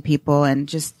and meeting people and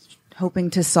just hoping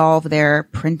to solve their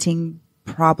printing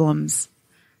problems.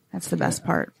 That's the best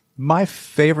part. My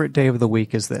favorite day of the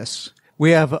week is this.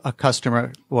 We have a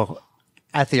customer,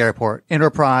 at the airport,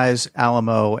 Enterprise,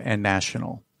 Alamo, and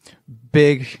National.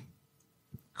 Big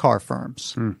car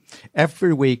firms.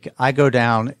 Every week I go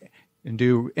down and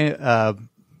do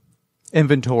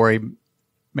inventory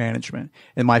management.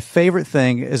 And my favorite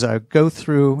thing is I go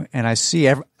through and I see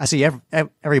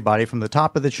everybody from the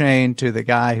top of the chain to the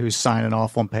guy who's signing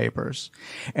off on papers.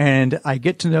 And I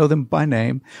get to know them by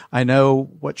name. I know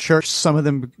what church some of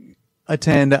them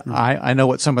attend. I know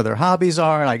what some of their hobbies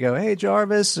are. And I go, hey,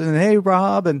 Jarvis, and hey,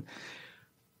 Rob. And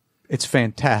it's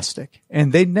fantastic.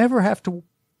 And they never have to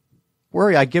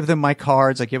worry. I give them my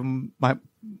cards. I give them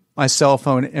my cell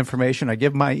phone information. I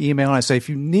give them my email. And I say, if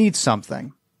you need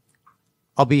something,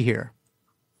 I'll be here.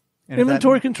 And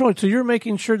inventory control. So you're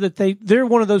making sure that they're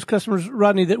one of those customers,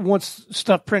 Rodney, that wants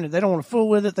stuff printed. They don't want to fool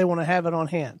with it. They want to have it on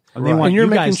hand. And you're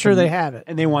making sure they have it.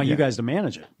 And they want you guys to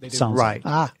manage it. Sounds right.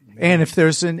 Like. And if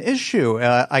there's an issue,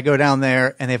 I go down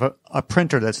there and they have a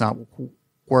printer that's not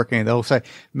working. They'll say,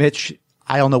 Mitch,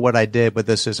 I don't know what I did, but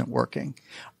this isn't working.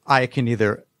 I can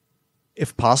either,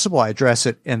 if possible, I address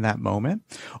it in that moment.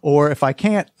 Or if I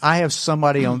can't, I have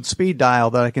somebody on speed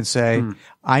dial that I can say,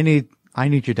 I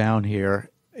need you down here.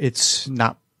 It's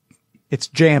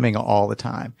jamming all the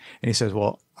time. And he says,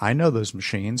 well, I know those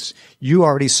machines. You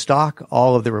already stock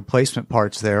all of the replacement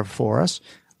parts there for us.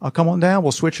 I'll come on down.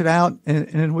 We'll switch it out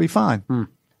and it'll be fine.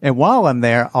 And while I'm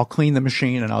there, I'll clean the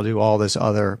machine and I'll do all this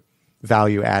other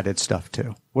value added stuff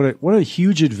too. What a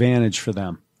huge advantage for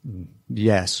them.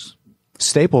 Yes.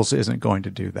 Staples isn't going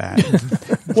to do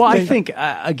that. Well, I think,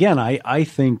 again, I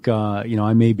think,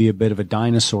 I may be a bit of a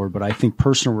dinosaur, but I think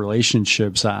personal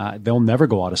relationships, they'll never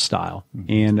go out of style.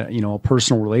 And, a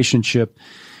personal relationship,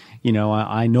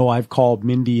 I know I've called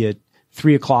Mindy at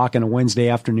 3:00 on a Wednesday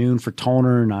afternoon for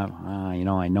toner, and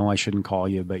I know I shouldn't call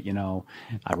you, but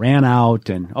I ran out,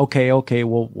 and okay,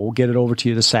 we'll get it over to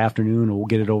you this afternoon, or we'll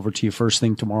get it over to you first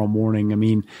thing tomorrow morning. I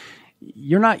mean,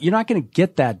 you're not going to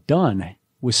get that done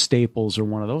with Staples or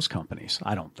one of those companies,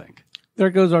 I don't think. There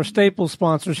goes our Staples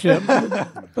sponsorship,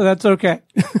 but that's okay.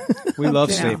 We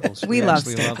love Staples. We love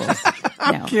Staples.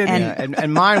 I'm kidding.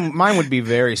 And mine would be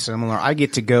very similar. I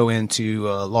get to go into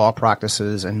law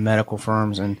practices and medical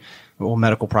firms and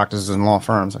medical practices and law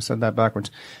firms. I said that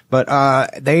backwards. But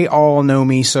they all know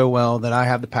me so well that I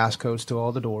have the passcodes to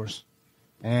all the doors.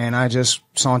 And I just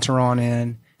saunter on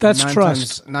in. That's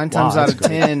trust. Nine times out of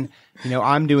 10,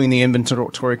 I'm doing the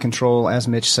inventory control. As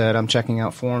Mitch said, I'm checking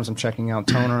out forms. I'm checking out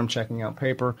toner. I'm checking out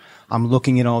paper. I'm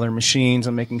looking at all their machines.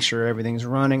 I'm making sure everything's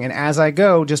running. And as I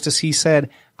go, just as he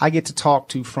said, I get to talk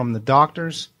to from the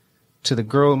doctors to the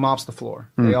girl who mops the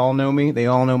floor. They all know me. They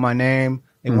all know my name.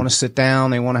 They want to sit down.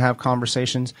 They want to have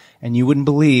conversations. And you wouldn't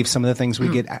believe some of the things we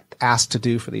get asked to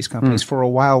do for these companies. For a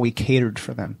while, we catered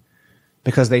for them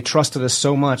because they trusted us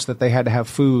so much that they had to have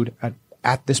food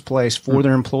at this place for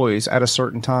their employees at a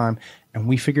certain time. And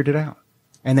we figured it out.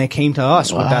 And they came to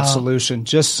us with that solution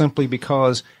just simply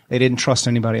because they didn't trust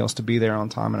anybody else to be there on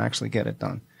time and actually get it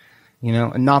done. You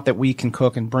know, and not that we can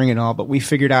cook and bring it all, but we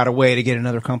figured out a way to get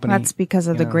another company. That's because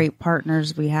of the great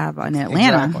partners we have in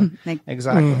Atlanta.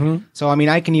 Exactly. So, I mean,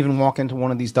 I can even walk into one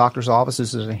of these doctor's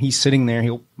offices and he's sitting there.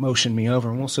 He'll motion me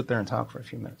over and we'll sit there and talk for a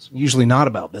few minutes. Usually not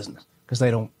about business because they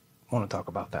don't want to talk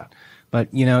about that.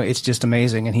 But, you know, it's just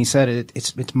amazing. And he said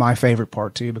it's my favorite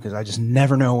part too, because I just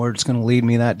never know where it's going to lead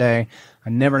me that day. I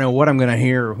never know what I'm going to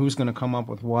hear or who's going to come up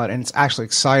with what. And it's actually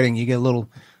exciting. You get a little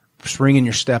spring in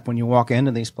your step when you walk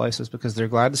into these places because they're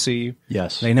glad to see you.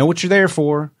 Yes. They know what you're there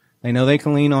for. They know they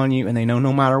can lean on you, and they know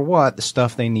no matter what, the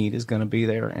stuff they need is going to be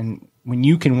there. And when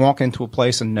you can walk into a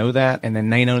place and know that, and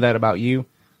then they know that about you,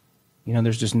 you know,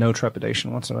 there's just no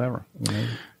trepidation whatsoever. You know?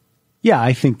 Yeah,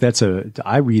 I think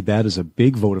I read that as a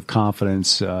big vote of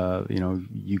confidence. You know,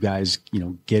 you guys, you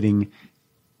know, getting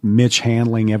Mitch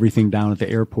handling everything down at the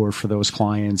airport for those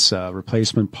clients,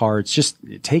 replacement parts, just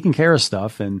taking care of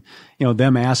stuff, and, you know,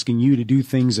 them asking you to do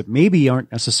things that maybe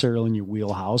aren't necessarily in your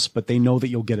wheelhouse, but they know that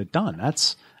you'll get it done.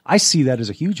 I see that as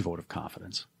a huge vote of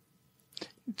confidence.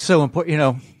 So important, you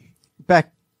know,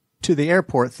 back to the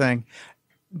airport thing.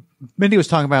 Mindy was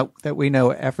talking about that we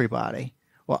know everybody.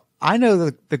 Well, I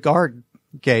know the guard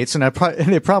gates, and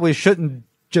they probably shouldn't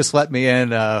just let me in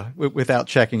without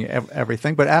checking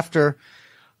everything. But after,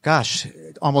 gosh,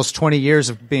 almost 20 years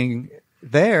of being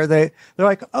there, they're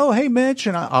like, "Oh, hey, Mitch,"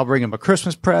 and I'll bring them a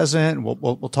Christmas present, and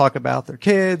we'll talk about their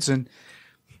kids. And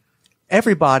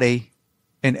everybody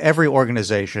in every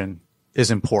organization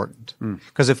is important,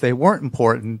 because if they weren't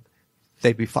important,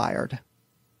 they'd be fired.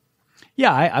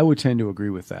 Yeah, I would tend to agree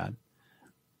with that.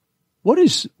 What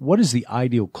is the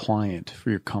ideal client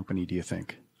for your company, do you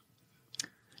think? Do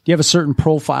you have a certain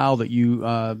profile that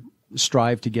you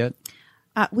strive to get?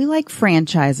 We like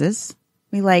franchises.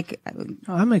 We like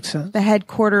that makes sense. The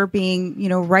headquarter being, you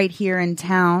know, right here in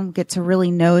town, get to really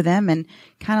know them, and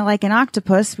kind of like an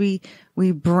octopus, we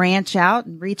branch out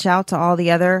and reach out to all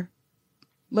the other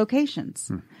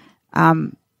locations.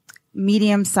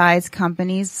 Medium-sized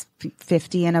companies,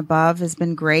 50 and above, has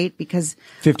been great because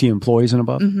 50 employees and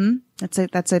above. Mm-hmm.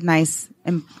 That's a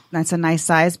nice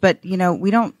size. But, you know,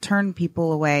 we don't turn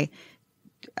people away.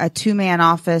 A 2-man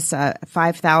office, a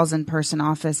 5,000 person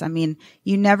office. I mean,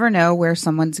 you never know where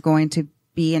someone's going to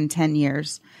be in 10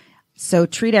 years. So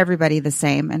treat everybody the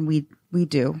same, and we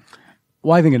do.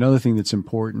 Well, I think another thing that's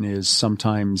important is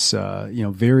sometimes, you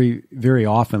know, very, very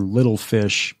often little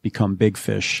fish become big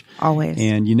fish. Always.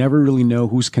 And you never really know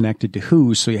who's connected to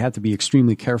who, so you have to be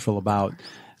extremely careful about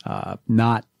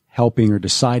not helping or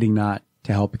deciding not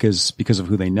to help because of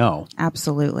who they know.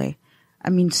 Absolutely.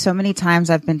 I mean, so many times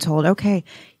I've been told, okay,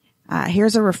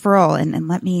 here's a referral, and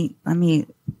let me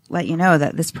let you know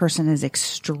that this person is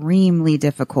extremely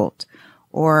difficult,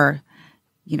 or,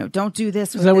 you know, don't do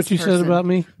this. Is that what you said about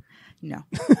me? No,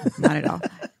 not at all.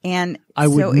 And I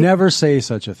would never say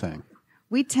such a thing.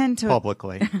 We tend to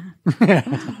publicly.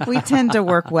 We tend to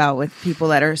work well with people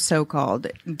that are so-called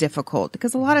difficult,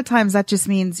 because a lot of times that just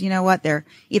means, you know what, they're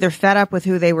either fed up with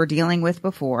who they were dealing with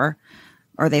before,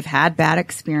 or they've had bad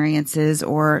experiences,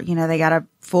 or, you know, they got a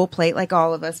full plate like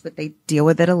all of us, but they deal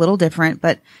with it a little different.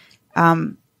 But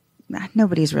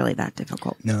nobody's really that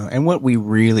difficult. No, and what we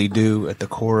really do at the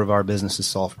core of our business is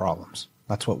solve problems.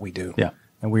 That's what we do. Yeah.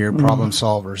 And we are problem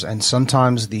solvers. And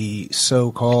sometimes the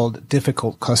so-called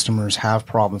difficult customers have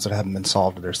problems that haven't been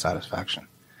solved to their satisfaction.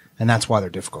 And that's why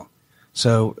they're difficult.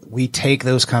 So we take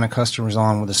those kind of customers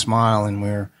on with a smile, and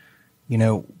we're, you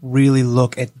know, really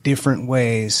look at different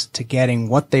ways to getting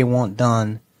what they want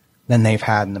done than they've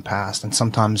had in the past. And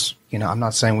sometimes, you know, I'm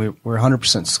not saying we're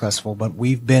 100% successful, but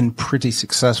we've been pretty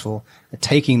successful at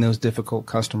taking those difficult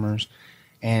customers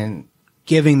and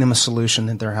giving them a solution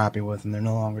that they're happy with, and they're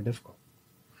no longer difficult.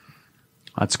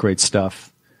 That's great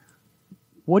stuff.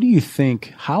 What do you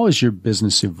think, how has your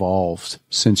business evolved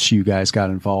since you guys got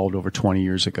involved over 20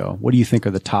 years ago? What do you think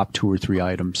are the top 2 or 3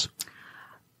 items?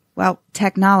 Well,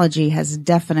 technology has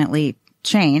definitely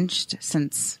changed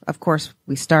since, of course,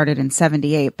 we started in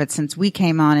 78, but since we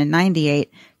came on in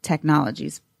 98,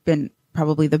 technology's been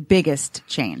probably the biggest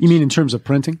change. You mean in terms of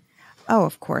printing? Oh,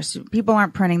 of course. People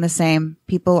aren't printing the same.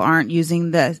 People aren't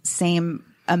using the same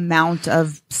amount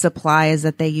of supplies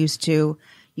that they used to.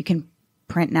 You can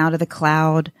print now to the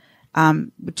cloud,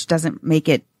 which doesn't make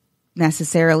it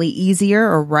necessarily easier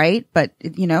or right, but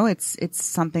you know, it's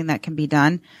something that can be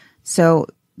done. So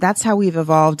that's how we've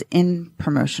evolved in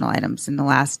promotional items in the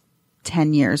last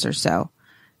 10 years or so,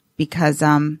 because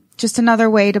just another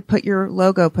way to put your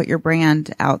logo, put your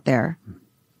brand out there.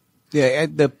 Yeah,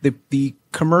 the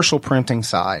commercial printing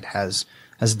side has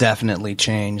has definitely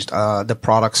changed the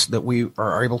products that we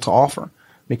are able to offer.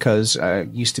 Because it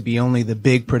used to be only the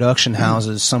big production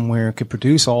houses somewhere could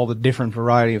produce all the different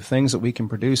variety of things that we can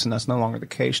produce, and that's no longer the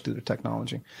case due to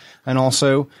technology. And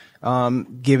also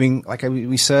giving, like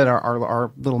we said,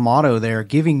 our little motto there,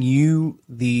 giving you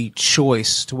the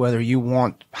choice to whether you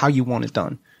want, how you want it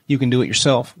done. You can do it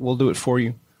yourself. We'll do it for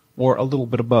you. Or a little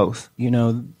bit of both. You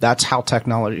know, that's how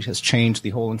technology has changed the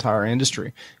whole entire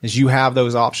industry, is you have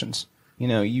those options. You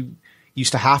know, you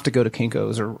used to have to go to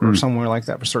Kinko's or somewhere like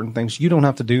that for certain things. You don't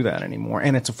have to do that anymore,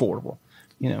 and it's affordable.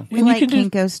 You know, We like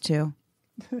Kinko's too.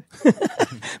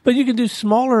 But you can do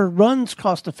smaller runs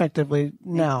cost effectively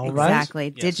now, right?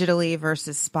 Exactly. Yes. Digitally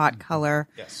versus spot color.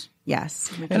 Yes.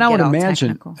 Yes. And I would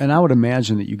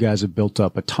imagine that you guys have built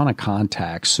up a ton of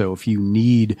contacts. So if you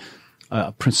need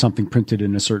something printed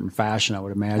in a certain fashion, I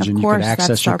would imagine you could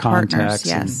access your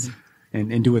contacts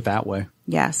and do it that way.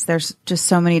 Yes, there's just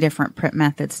so many different print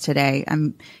methods today.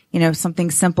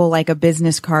 Something simple like a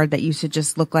business card that used to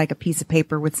just look like a piece of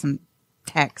paper with some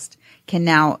text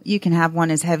you can have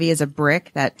one as heavy as a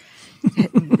brick that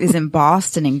is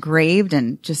embossed and engraved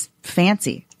and just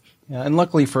fancy. Yeah, and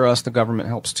luckily for us, the government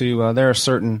helps too. There are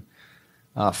certain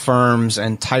firms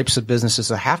and types of businesses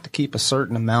that have to keep a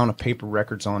certain amount of paper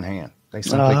records on hand. They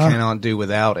simply cannot do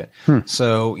without it.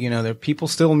 So, people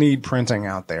still need printing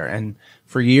out there. And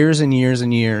for years and years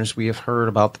and years, we have heard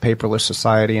about the paperless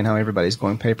society and how everybody's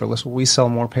going paperless. Well, we sell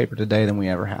more paper today than we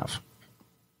ever have.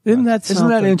 Isn't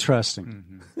that interesting? Mm-hmm.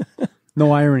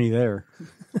 No irony there.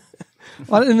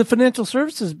 Well, in the financial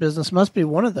services business must be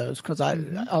one of those, because I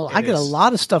get a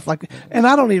lot of stuff and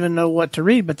I don't even know what to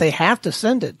read, but they have to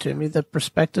send it to me, the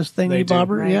prospectus thingy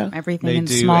bobber. Right. Yeah, everything in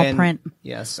small print.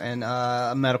 Yes, and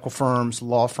medical firms,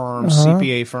 law firms,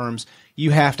 CPA firms,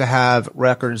 you have to have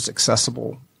records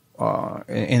accessible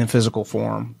in a physical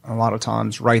form. A lot of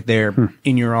times, right there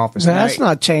in your office. Now, that's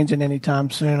not changing anytime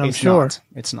soon. I'm sure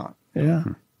it's not. Yeah.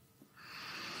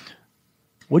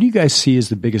 What do you guys see as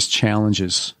the biggest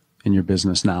challenges in your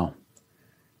business now?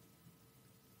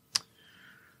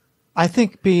 I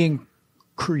think being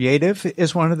creative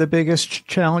is one of the biggest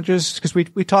challenges, because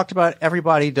we talked about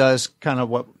everybody does kind of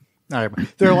what. There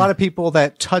are a lot of people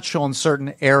that touch on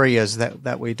certain areas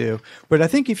that we do, but I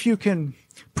think if you can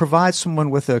provide someone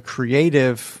with a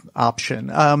creative option,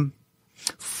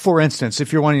 for instance,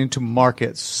 if you're wanting to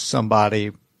market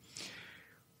somebody,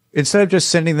 instead of just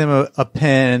sending them a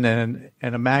pen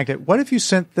and a magnet, what if you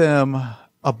sent them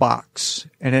a box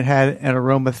and it had an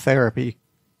aromatherapy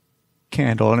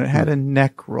candle and it had a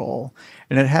neck roll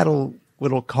and it had a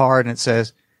little card and it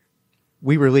says,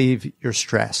 "We relieve your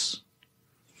stress.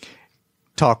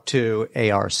 Talk to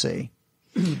ARC."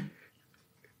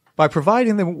 By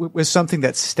providing them with something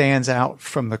that stands out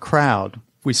from the crowd,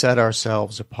 we set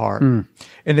ourselves apart. And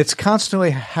it's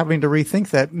constantly having to rethink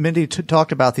that. Mindy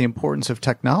talked about the importance of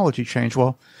technology change.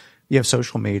 Well, you have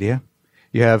social media.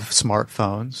 You have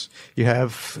smartphones, you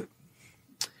have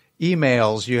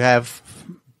emails, you have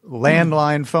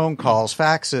landline phone calls,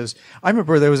 faxes. I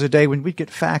remember there was a day when we'd get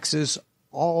faxes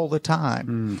all the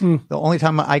time. The only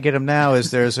time I get them now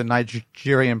is there's a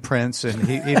Nigerian prince and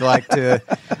he'd like to,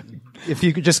 if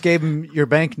you could just gave him your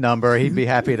bank number, he'd be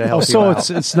happy to help you out.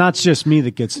 So it's not just me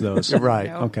that gets those. Right.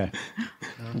 Okay.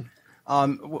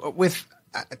 With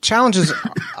challenges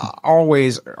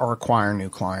always are acquiring new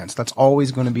clients. That's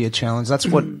always going to be a challenge. That's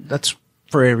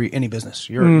for any business.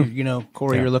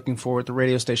 Corey, you're looking for it. The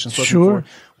radio station's looking for it.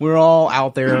 We're all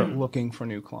out there looking for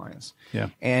new clients. Yeah.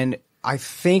 And I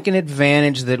think an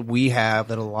advantage that we have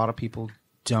that a lot of people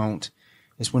don't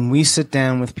is when we sit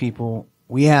down with people,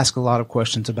 we ask a lot of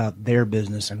questions about their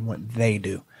business and what they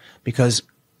do. Because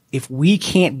if we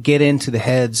can't get into the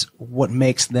heads what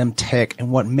makes them tick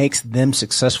and what makes them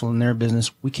successful in their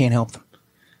business, we can't help them.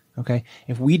 Okay?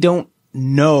 If we don't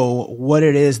know what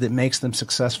it is that makes them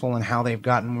successful and how they've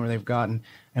gotten where they've gotten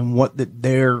and what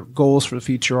their goals for the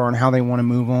future are and how they want to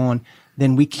move on,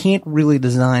 then we can't really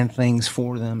design things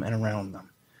for them and around them.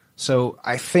 So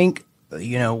I think,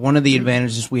 one of the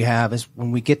advantages we have is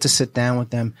when we get to sit down with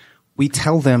them, we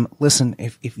tell them, listen,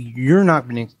 if you're not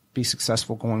going to be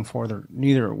successful going further,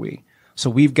 neither are we. So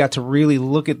we've got to really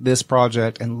look at this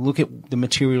project and look at the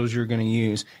materials you're going to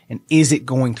use, and is it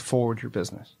going to forward your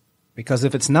business? Because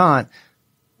if it's not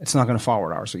going to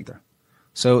forward ours either.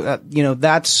 So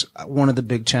that's one of the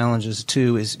big challenges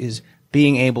too, is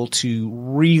being able to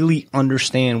really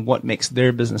understand what makes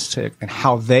their business tick and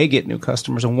how they get new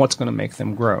customers and what's going to make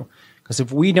them grow. Because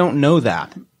if we don't know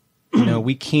that,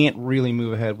 we can't really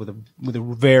move ahead with a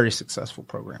very successful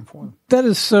program for them. That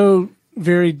is so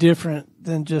very different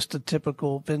than just a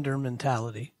typical vendor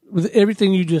mentality. with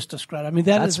everything you just described. I mean,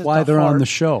 That's why they're on the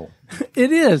show.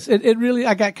 It is. It really,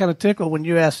 I got kind of tickled when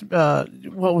you asked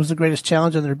what was the greatest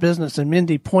challenge in their business, and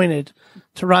Mindy pointed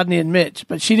to Rodney and Mitch,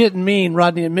 but she didn't mean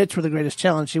Rodney and Mitch were the greatest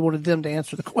challenge. She wanted them to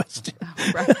answer the question.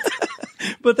 Oh, right.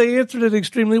 But they answered it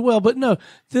extremely well. But no,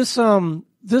 this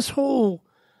whole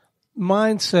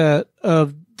mindset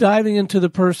of diving into the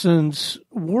person's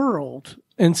world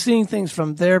and seeing things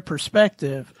from their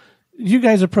perspective, you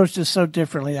guys approach this so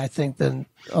differently, I think, than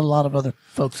a lot of other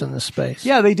folks in this space.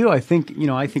 Yeah, they do. I think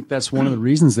that's one of the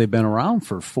reasons they've been around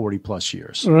for 40 plus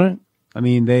years. Right. I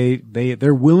mean,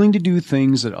 they're willing to do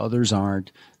things that others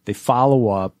aren't. They follow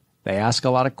up. They ask a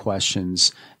lot of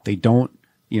questions. They don't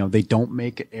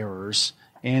make errors.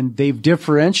 And they've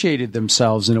differentiated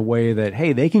themselves in a way that,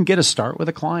 hey, they can get a start with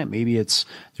a client. Maybe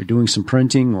they're doing some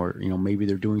printing, or, maybe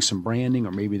they're doing some branding,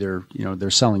 or maybe they're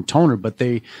selling toner, but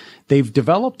they've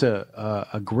developed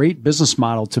a great business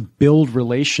model to build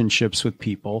relationships with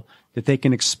people that they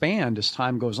can expand as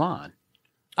time goes on.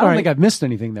 I don't think I've missed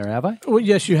anything there, have I? Well,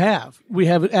 yes, you have. We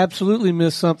have absolutely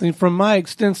missed something. From my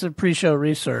extensive pre-show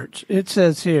research, it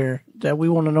says here that we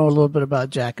want to know a little bit about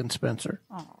Jack and Spencer.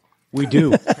 Oh, We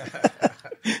do.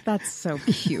 that's so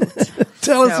cute.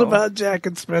 Tell us about Jack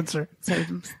and Spencer. So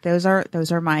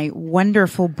those are my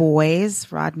wonderful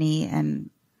boys, Rodney and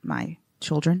my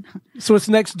children. So it's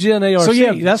next gen ARC.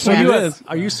 That's what it is.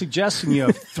 Are you suggesting you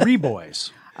have 3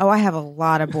 boys? Oh, I have a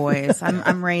lot of boys.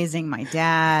 I'm raising my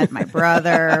dad, my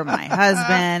brother, my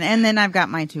husband, and then I've got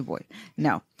my 2 boys.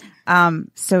 No.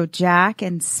 So Jack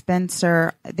and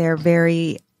Spencer, they're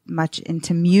very much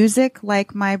into music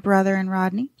like my brother and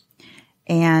Rodney,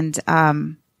 and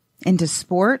into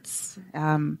sports.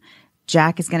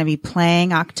 Jack is going to be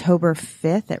playing October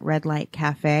 5th at Red Light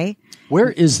Cafe.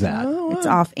 Where is that? It's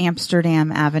off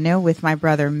Amsterdam Avenue with my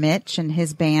brother Mitch and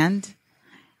his band.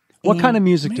 What kind of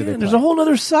music do they play? There's a whole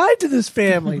other side to this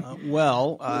family.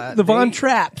 The Von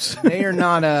Trapps. They are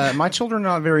not, my children are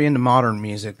not very into modern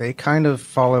music. They kind of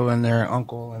follow in their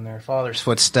uncle and their father's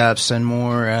footsteps, and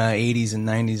more 80s and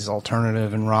 90s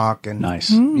alternative and rock, and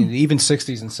nice. Even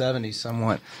 60s and 70s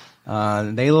somewhat.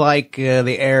 They like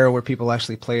the era where people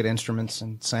actually played instruments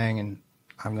and sang, and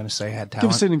I'm going to say had talent.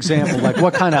 Give us an example. Like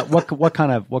what kind of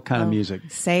music?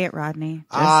 Say it, Rodney.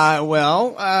 It's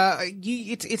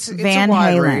a Van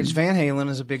wide Halen. range. Van Halen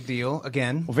is a big deal.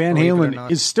 Again, Well, Van Halen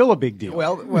is still a big deal.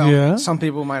 Well, Yeah. some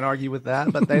people might argue with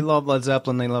that, but they love Led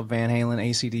Zeppelin, they love Van Halen,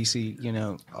 AC/DC,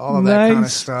 all of that kind of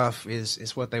Nice. stuff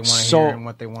is what they want to So, hear and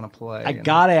what they want to play. I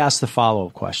got to ask the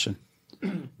follow-up question.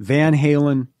 Van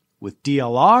Halen with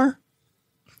DLR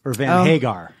or Van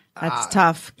Hagar? That's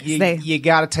tough. 'Cause You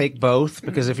got to take both,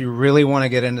 because if you really want to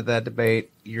get into that debate,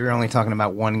 you're only talking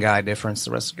about one guy difference.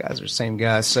 The rest of the guys are the same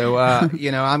guys. So, I'm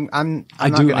not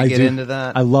going to get into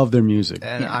that. I love their music.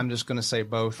 And I'm just going to say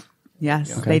both.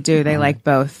 Yes, they do. They like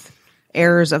both.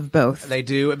 Errors of both. They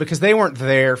do, because they weren't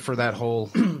there for that whole,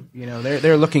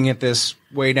 they're looking at this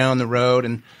way down the road,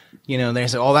 and, they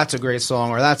say, oh, that's a great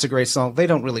song, or that's a great song. They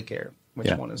don't really care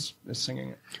which one is singing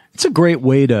it. It's a great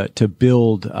way to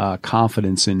build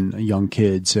confidence in young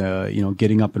kids.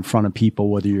 Getting up in front of people,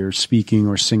 whether you're speaking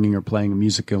or singing or playing a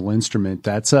musical instrument.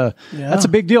 That's a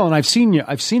big deal. And I've seen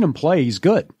him play. He's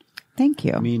good. Thank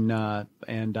you. I mean,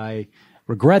 and I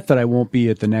regret that I won't be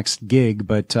at the next gig,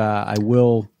 but I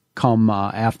will come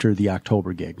after the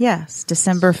October gig. Yes,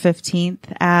 December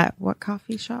 15th at what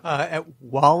coffee shop? At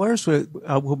Waller's,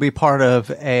 we'll be part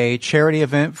of a charity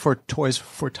event for Toys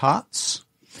for Tots.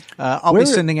 I'll be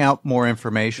sending out more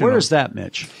information. Where is that,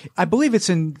 Mitch? I believe it's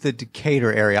in the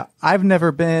Decatur area. I've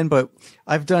never been, but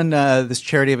I've done this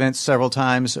charity event several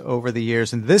times over the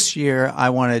years. And this year, I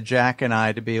wanted Jack and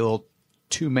I to be a little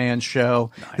 2-man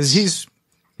show. Nice.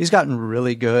 He's gotten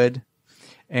really good.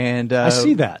 And I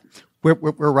see that.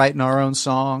 We're writing our own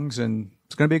songs, and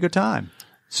it's going to be a good time.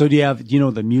 So do you have,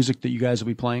 the music that you guys will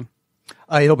be playing?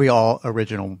 It'll be all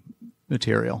original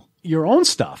material. Your own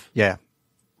stuff? Yeah.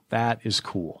 That is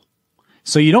cool.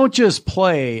 So you don't just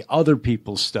play other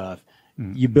people's stuff.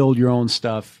 You build your own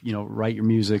stuff, write your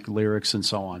music, lyrics, and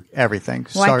so on. Everything.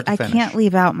 Well, Start I to finish. can't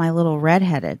leave out my little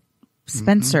redheaded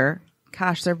Spencer.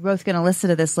 Gosh, they're both going to listen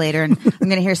to this later, and I'm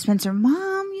going to hear Spencer,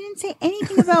 Mom, you didn't say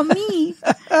anything about me.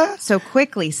 So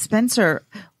quickly, Spencer,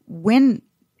 when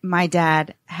my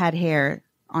dad had hair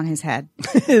on his head,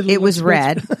 it was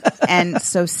red. And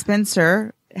so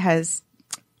Spencer has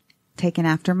taken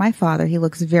after my father. He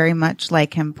looks very much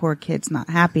like him. Poor kid's not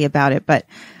happy about it, but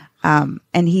and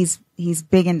he's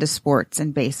big into sports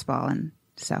and baseball, and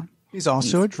so he's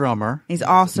also a drummer. He's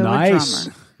also a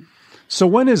drummer. So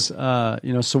when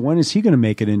is he going to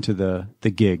make it into the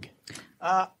gig?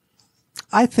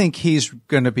 I think he's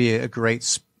going to be a great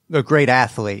a great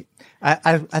athlete.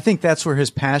 I think that's where his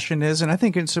passion is. And I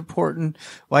think it's important,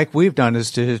 like we've done,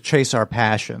 is to chase our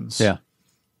passions. Yeah.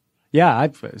 Yeah.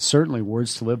 I've certainly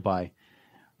words to live by.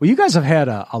 Well, you guys have had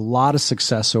a lot of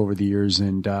success over the years.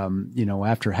 And,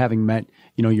 after having met,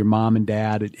 your mom and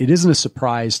dad, it isn't a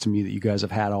surprise to me that you guys have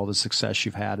had all the success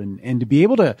you've had, and to be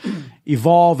able to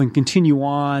evolve and continue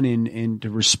on and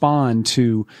to respond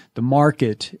to the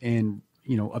market and,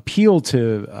 appeal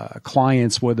to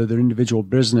clients, whether they're individual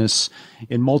business,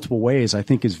 in multiple ways, I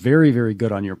think is very, very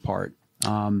good on your part.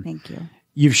 Thank you.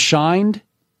 You've shined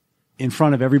in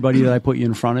front of everybody that I put you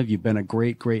in front of. You've been a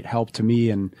great, great help to me,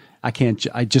 and I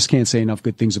just can't say enough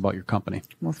good things about your company.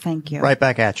 Well, thank you. Right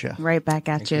back at you. Right back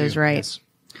at you is right. Yes.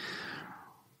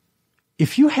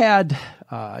 If you had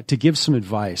to give some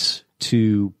advice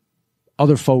to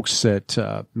other folks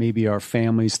that maybe are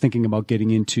families thinking about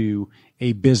getting into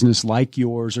a business like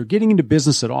yours or getting into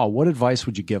business at all, what advice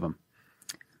would you give them?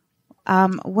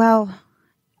 Well,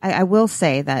 I will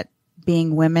say that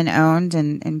being women owned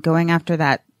and going after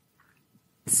that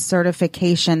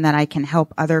certification that I can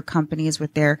help other companies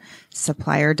with their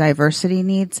supplier diversity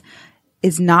needs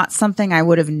is not something I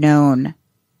would have known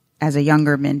as a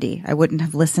younger Mindy. I wouldn't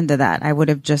have listened to that. I would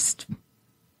have just,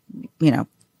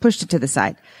 pushed it to the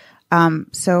side.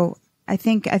 So I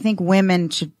think women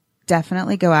should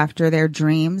definitely go after their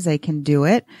dreams. They can do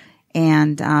it.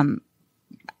 And,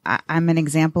 I'm an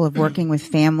example of working with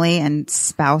family and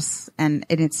spouse, and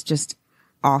it's just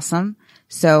awesome.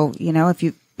 So,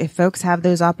 if folks have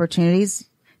those opportunities,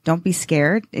 don't be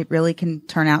scared. It really can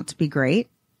turn out to be great.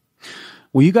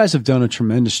 Well, you guys have done a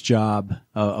tremendous job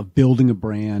of building a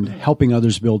brand, helping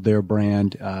others build their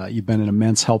brand. You've been an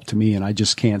immense help to me, and I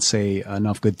just can't say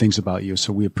enough good things about you.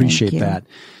 So we appreciate that.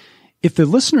 If the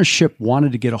listenership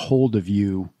wanted to get a hold of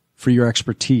you for your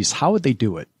expertise, how would they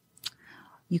do it?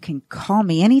 You can call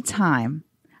me anytime.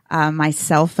 My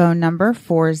cell phone number,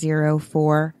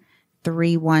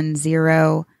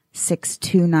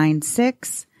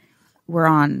 404-310-6296. We're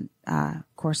on, of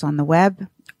course, on the web,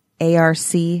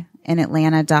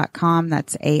 arcinatlanta.com.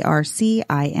 That's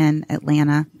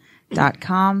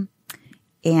arcinatlanta.com.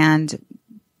 And,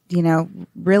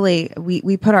 really,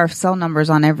 we put our cell numbers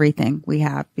on everything we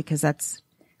have because that's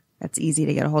easy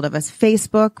to get a hold of us.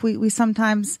 Facebook, we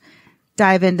sometimes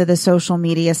dive into the social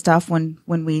media stuff when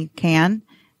we can.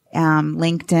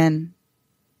 LinkedIn,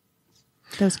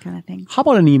 those kind of things. How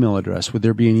about an email address? Would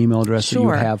there be an email address that you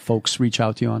Sure. would have folks reach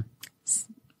out to you on?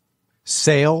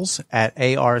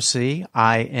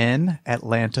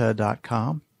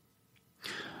 sales@arcinatlanta.com.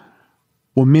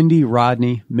 Well, Mindy,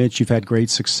 Rodney, Mitch, you've had great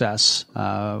success.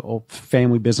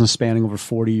 Family business spanning over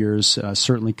 40 years,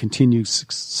 certainly continued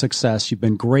success. You've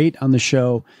been great on the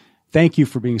show. Thank you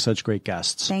for being such great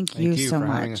guests. Thank you so for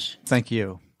having us. much. Thank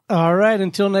you. All right.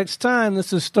 Until next time,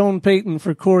 this is Stone Payton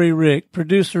for Corey Rick,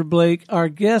 producer Blake, our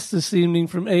guest this evening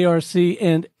from ARC,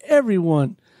 and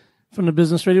everyone from the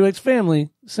Business Radio X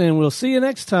family saying we'll see you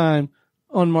next time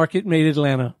on MarketMate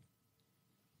Atlanta.